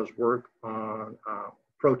 Blackwell's work on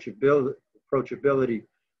approachability,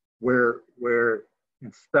 where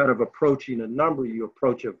instead of approaching a number, you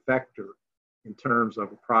approach a vector in terms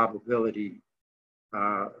of a probability,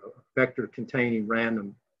 vector containing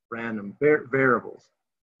random variables.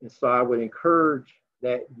 And so I would encourage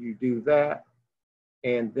that you do that.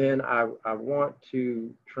 And then I want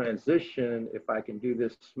to transition, if I can do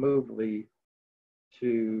this smoothly,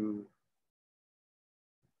 to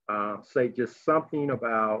say just something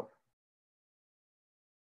about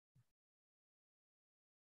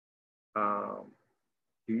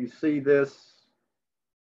do you see this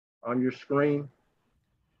on your screen?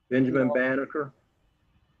 Benjamin No, Banneker?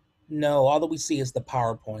 no, all that we see is the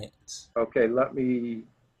PowerPoint. Okay,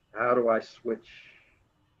 how do I switch?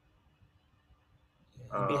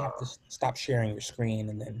 Yeah, you may have to Uh, stop sharing your screen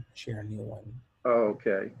and then share a new one.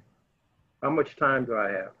 okay, how much time do I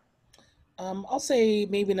have? I'll say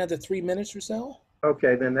maybe another 3 minutes or so.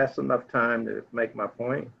 Okay, then that's enough time to make my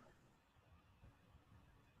point.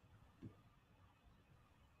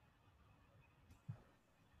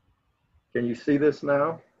 Can you see this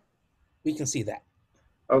now? We can see that.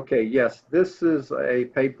 Okay, yes, this is a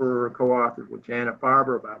paper co-authored with Janet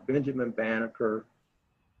Barber about Benjamin Banneker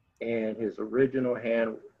and his original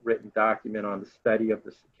handwritten document on the study of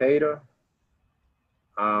the cicada.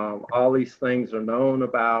 All these things are known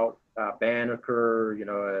about Banneker,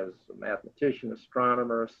 as a mathematician,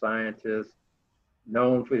 astronomer, scientist,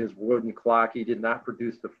 known for his wooden clock. He did not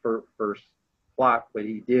produce the first clock, but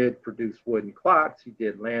he did produce wooden clocks. He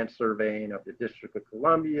did land surveying of the District of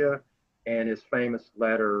Columbia and his famous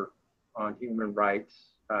letter on human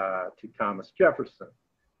rights to Thomas Jefferson.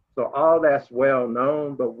 So all that's well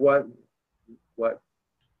known, but what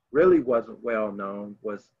really wasn't well known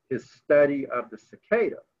was his study of the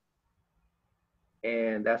cicada.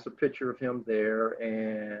 And that's a picture of him there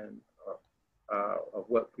and of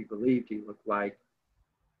what we believed he looked like.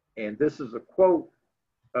 And this is a quote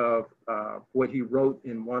of what he wrote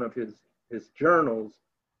in one of his journals.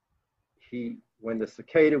 When the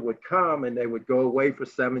cicada would come and they would go away for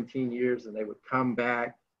 17 years and they would come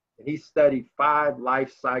back, and he studied 5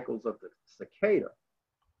 life cycles of the cicada.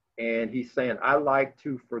 And he's saying, I like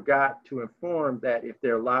to forgot to inform that if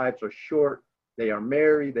their lives are short, they are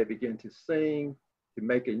merry, they begin to sing, to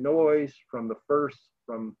make a noise from the first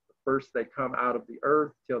they come out of the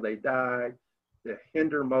earth till they die. The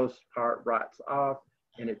hindermost part rots off,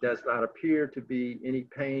 and it does not appear to be any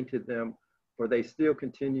pain to them, for they still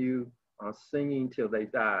continue singing till they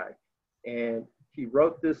die. And he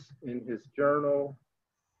wrote this in his journal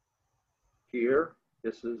here.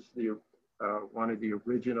 This is one of the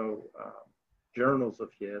original journals of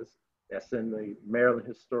his that's in the Maryland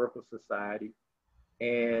Historical Society,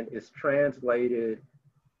 and it's translated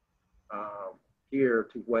here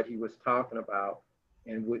to what he was talking about.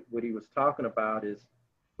 And what he was talking about is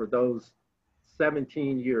for those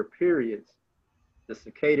 17-year periods, the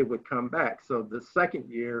cicada would come back. So the second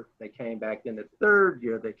year they came back, then the third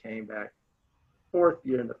year they came back, fourth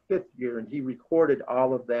year and the fifth year, and he recorded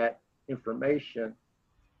all of that information.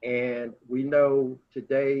 And we know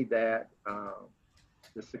today that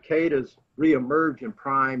the cicadas reemerge in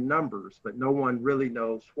prime numbers, but no one really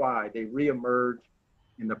knows why. They reemerge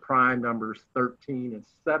in the prime numbers 13 and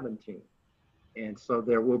 17. And so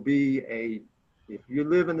there will be if you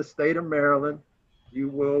live in the state of Maryland, you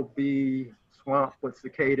will be swamped with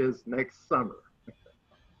cicadas next summer.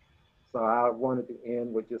 So I wanted to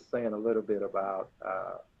end with just saying a little bit about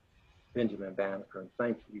Benjamin Banneker, and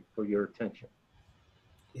thank you for your attention.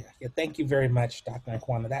 Yeah, thank you very much, Dr.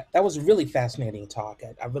 Nkwanta. That was a really fascinating talk.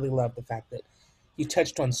 I really love the fact that you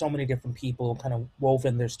touched on so many different people, kind of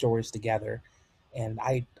woven their stories together. And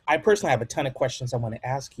I personally have a ton of questions I want to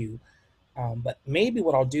ask you. But maybe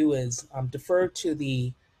what I'll do is defer to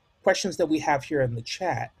the questions that we have here in the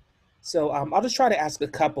chat. So I'll just try to ask a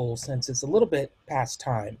couple since it's a little bit past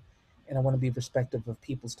time, and I want to be respectful of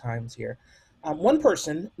people's times here. One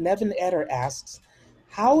person, Nevin Eder, asks,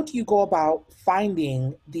 how do you go about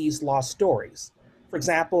finding these lost stories? For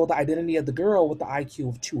example, the identity of the girl with the IQ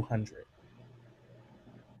of 200.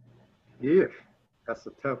 Yeah, that's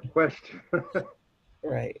a tough question.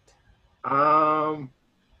 Right. um,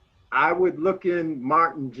 I would look in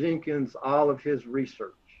Martin Jenkins, all of his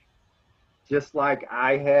research, just like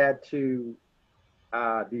I had to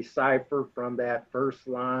decipher from that first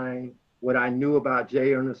line what I knew about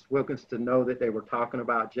J. Ernest Wilkins to know that they were talking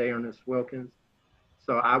about J. Ernest Wilkins.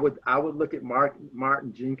 So I would look at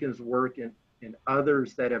Martin Jenkins' work and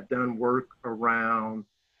others that have done work around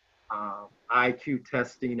IQ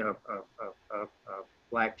testing of of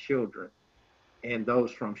Black children and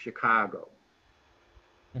those from Chicago.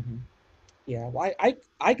 Hmm. Yeah, well,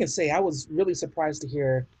 I can say I was really surprised to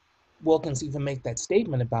hear Wilkins even make that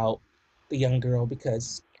statement about the young girl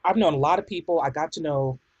because I've known a lot of people. I got to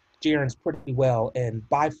know Jaren's pretty well, and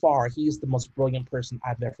by far, he's the most brilliant person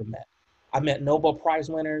I've ever met. I met Nobel Prize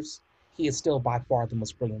winners. He is still by far the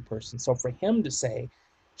most brilliant person. So for him to say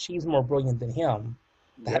she's more brilliant than him,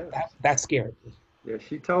 Yes. that scared me. Yeah,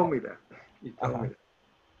 she told me that. She told Uh-huh. me that.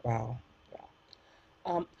 Wow.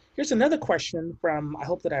 Wow. Here's another question from, I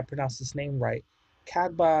hope that I pronounced this name right,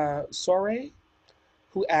 Kagba Sore,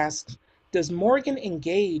 who asks, does Morgan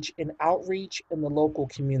engage in outreach in the local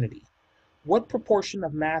community? What proportion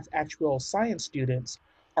of math actual science students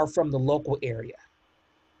are from the local area?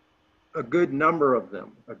 A good number of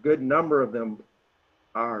them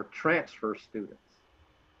are transfer students.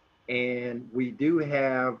 And we do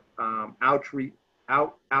have outreach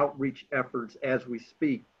efforts as we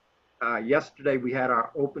speak. Yesterday, we had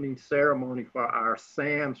our opening ceremony for our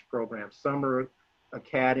SAMS program, Summer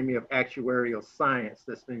Academy of Actuarial Science,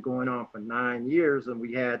 that's been going on for 9 years. And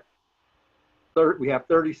we have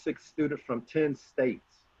 36 students from 10 states.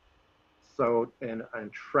 So, and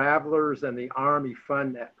travelers and the Army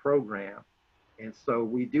fund that program. And so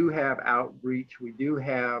we do have outreach. We do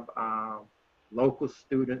have local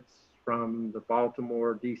students from the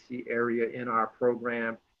Baltimore, DC area in our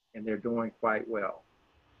program, and they're doing quite well.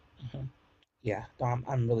 Mhm. Yeah,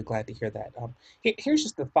 I'm really glad to hear that. Here's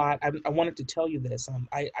just the thought. I wanted to tell you this.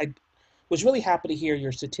 I was really happy to hear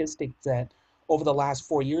your statistics that over the last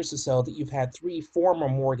 4 years or so that you've had three former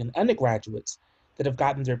Morgan undergraduates that have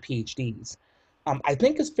gotten their PhDs. I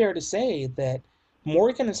think it's fair to say that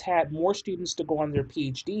Morgan has had more students to go on their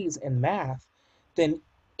PhDs in math than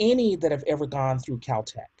any that have ever gone through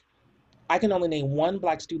Caltech. I can only name one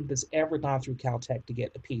Black student that's ever gone through Caltech to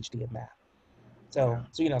get a PhD in math.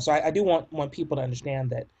 Yeah. So I do want people to understand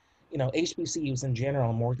that, HBCUs in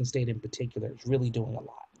general, Morgan State in particular, is really doing a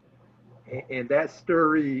lot. And that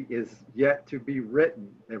story is yet to be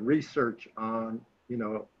written and research on,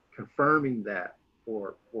 confirming that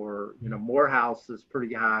for Morehouse is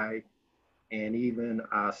pretty high, and even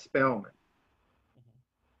Spelman.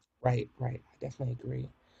 Right, right. I definitely agree.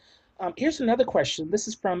 Here's another question. This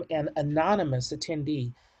is from an anonymous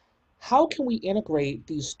attendee. How can we integrate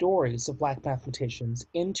these stories of Black mathematicians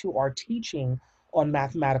into our teaching on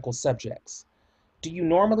mathematical subjects? Do you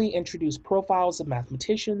normally introduce profiles of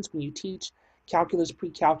mathematicians when you teach calculus,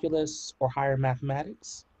 pre-calculus, or higher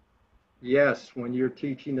mathematics? Yes, when you're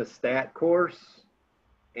teaching a stat course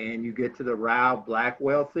and you get to the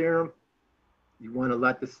Rao-Blackwell theorem, you want to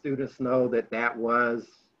let the students know that that was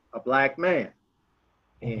a Black man.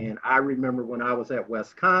 Mm-hmm. And I remember when I was at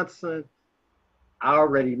Wisconsin, I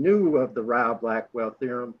already knew of the Rao-Blackwell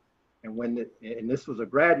theorem. And this was a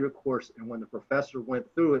graduate course, and when the professor went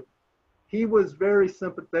through it, he was very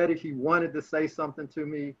sympathetic. He wanted to say something to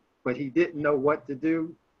me, but he didn't know what to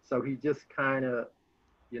do. So he just kind of,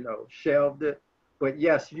 shelved it. But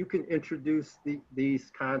yes, you can introduce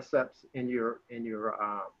these concepts in your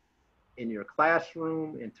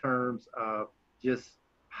classroom in terms of just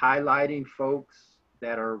highlighting folks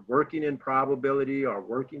that are working in probability or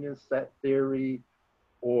working in set theory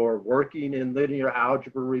or working in linear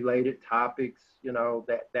algebra related topics.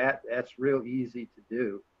 That's real easy to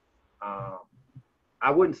do. Um, I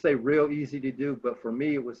wouldn't say real easy to do, but for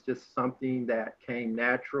me, it was just something that came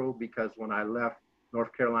natural because when I left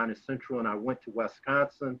North Carolina Central and I went to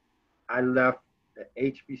Wisconsin, I left the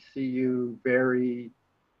HBCU very,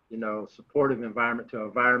 supportive environment to an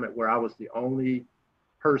environment where I was the only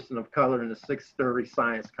person of color in the 630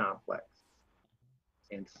 science complex.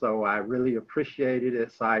 And so I really appreciated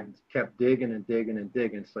it. So I kept digging and digging and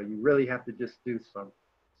digging. So you really have to just do some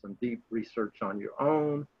deep research on your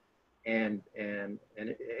own, and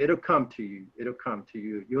it'll come to you. It'll come to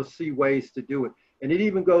you. You'll see ways to do it. And it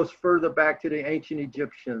even goes further back to the ancient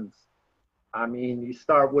Egyptians. I mean, you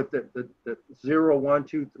start with the 0, 1,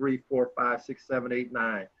 2, 3, 4, 5, 6, 7, 8,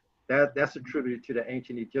 9. That's attributed to the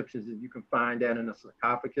ancient Egyptians, and you can find that in a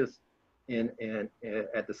sarcophagus and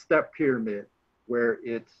at the step pyramid where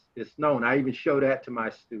it's known. I even show that to my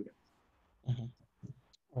students.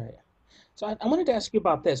 Mm-hmm. Right. So I wanted to ask you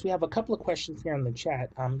about this. We have a couple of questions here in the chat.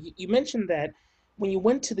 You mentioned that when you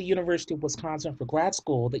went to the University of Wisconsin for grad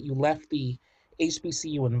school, that you left the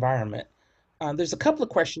HBCU environment. There's a couple of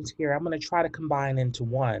questions here. I'm going to try to combine into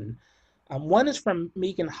one. One is from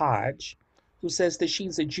Megan Hodge, who says that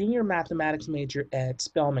she's a junior mathematics major at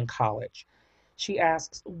Spelman College. She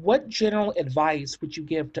asks, what general advice would you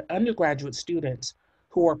give to undergraduate students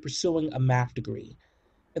who are pursuing a math degree?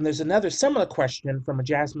 And there's another similar question from a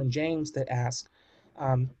Jasmine James that asks,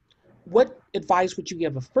 um, what advice would you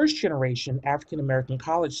give a first generation African American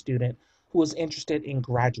college student who is interested in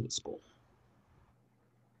graduate school?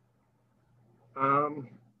 Um,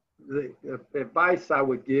 the advice I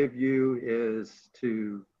would give you is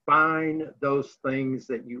to find those things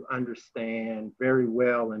that you understand very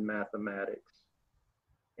well in mathematics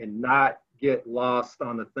and not get lost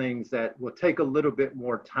on the things that will take a little bit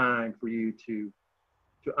more time for you to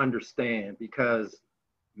understand, because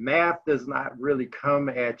math does not really come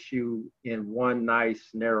at you in one nice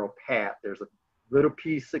narrow path. There's a little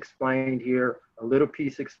piece explained here, a little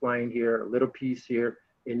piece explained here, a little piece here,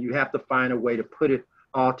 and you have to find a way to put it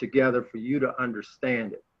all together for you to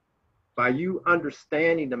understand it. By you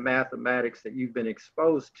understanding the mathematics that you've been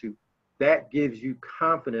exposed to, that gives you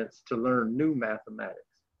confidence to learn new mathematics.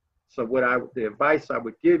 So the advice I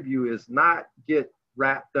would give you is not get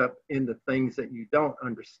wrapped up in the things that you don't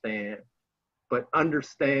understand, but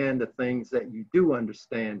understand the things that you do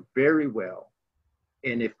understand very well.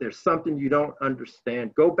 And if there's something you don't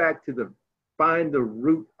understand, go back to find the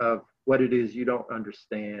root of what it is you don't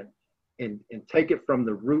understand, and take it from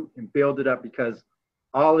the root and build it up, because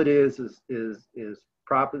all it is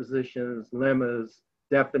propositions, lemmas,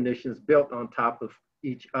 definitions built on top of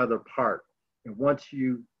each other part. And once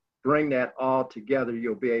you bring that all together,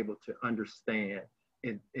 you'll be able to understand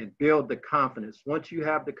and build the confidence. Once you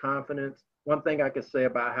have the confidence, one thing I could say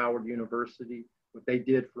about Howard University, what they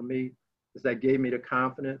did for me is that gave me the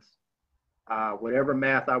confidence. Whatever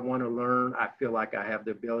math I want to learn, I feel like I have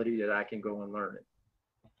the ability that I can go and learn it.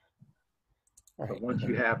 So Right. once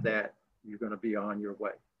you have that, you're going to be on your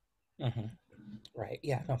way. Mm-hmm. Right.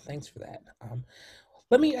 Yeah. No, thanks for that.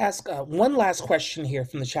 Let me ask one last question here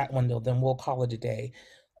from the chat window, then we'll call it a day.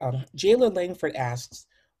 Jayla Langford asks,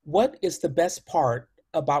 what is the best part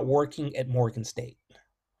about working at Morgan State?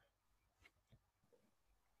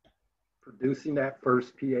 Producing that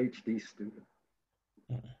first PhD student.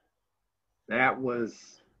 Mm-hmm. That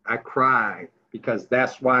was, I cried, because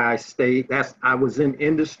that's why I stayed. I was in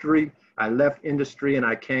industry. I left industry and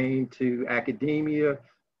I came to academia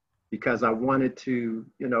because I wanted to,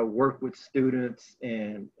 work with students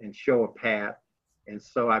and show a path. And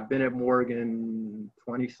so I've been at Morgan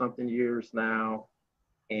 20 something years now.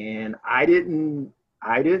 And I didn't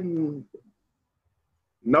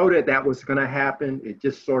know that was going to happen. It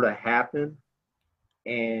just sort of happened.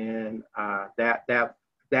 And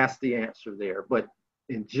that's the answer there. But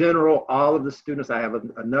in general, all of the students, I have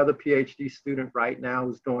another PhD student right now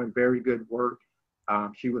who's doing very good work.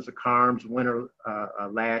 She was a CARMS winner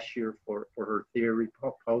last year for her theory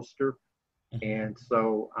poster. And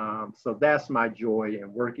so that's my joy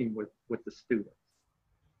in working with the students.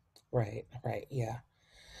 Right, right, yeah.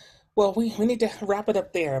 Well, we need to wrap it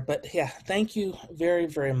up there, but yeah, thank you very,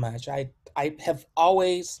 very much. I have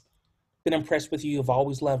always been impressed with you. I've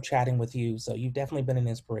always loved chatting with you. So you've definitely been an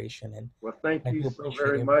inspiration, and Well, thank I you do so appreciate very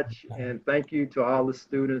everything much. you've done. And thank you to all the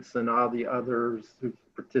students and all the others who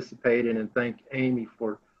participated. And thank Amy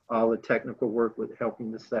for all the technical work with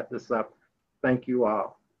helping to set this up. Thank you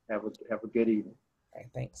all. Have a good evening. All right,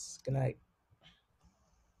 thanks. Good night.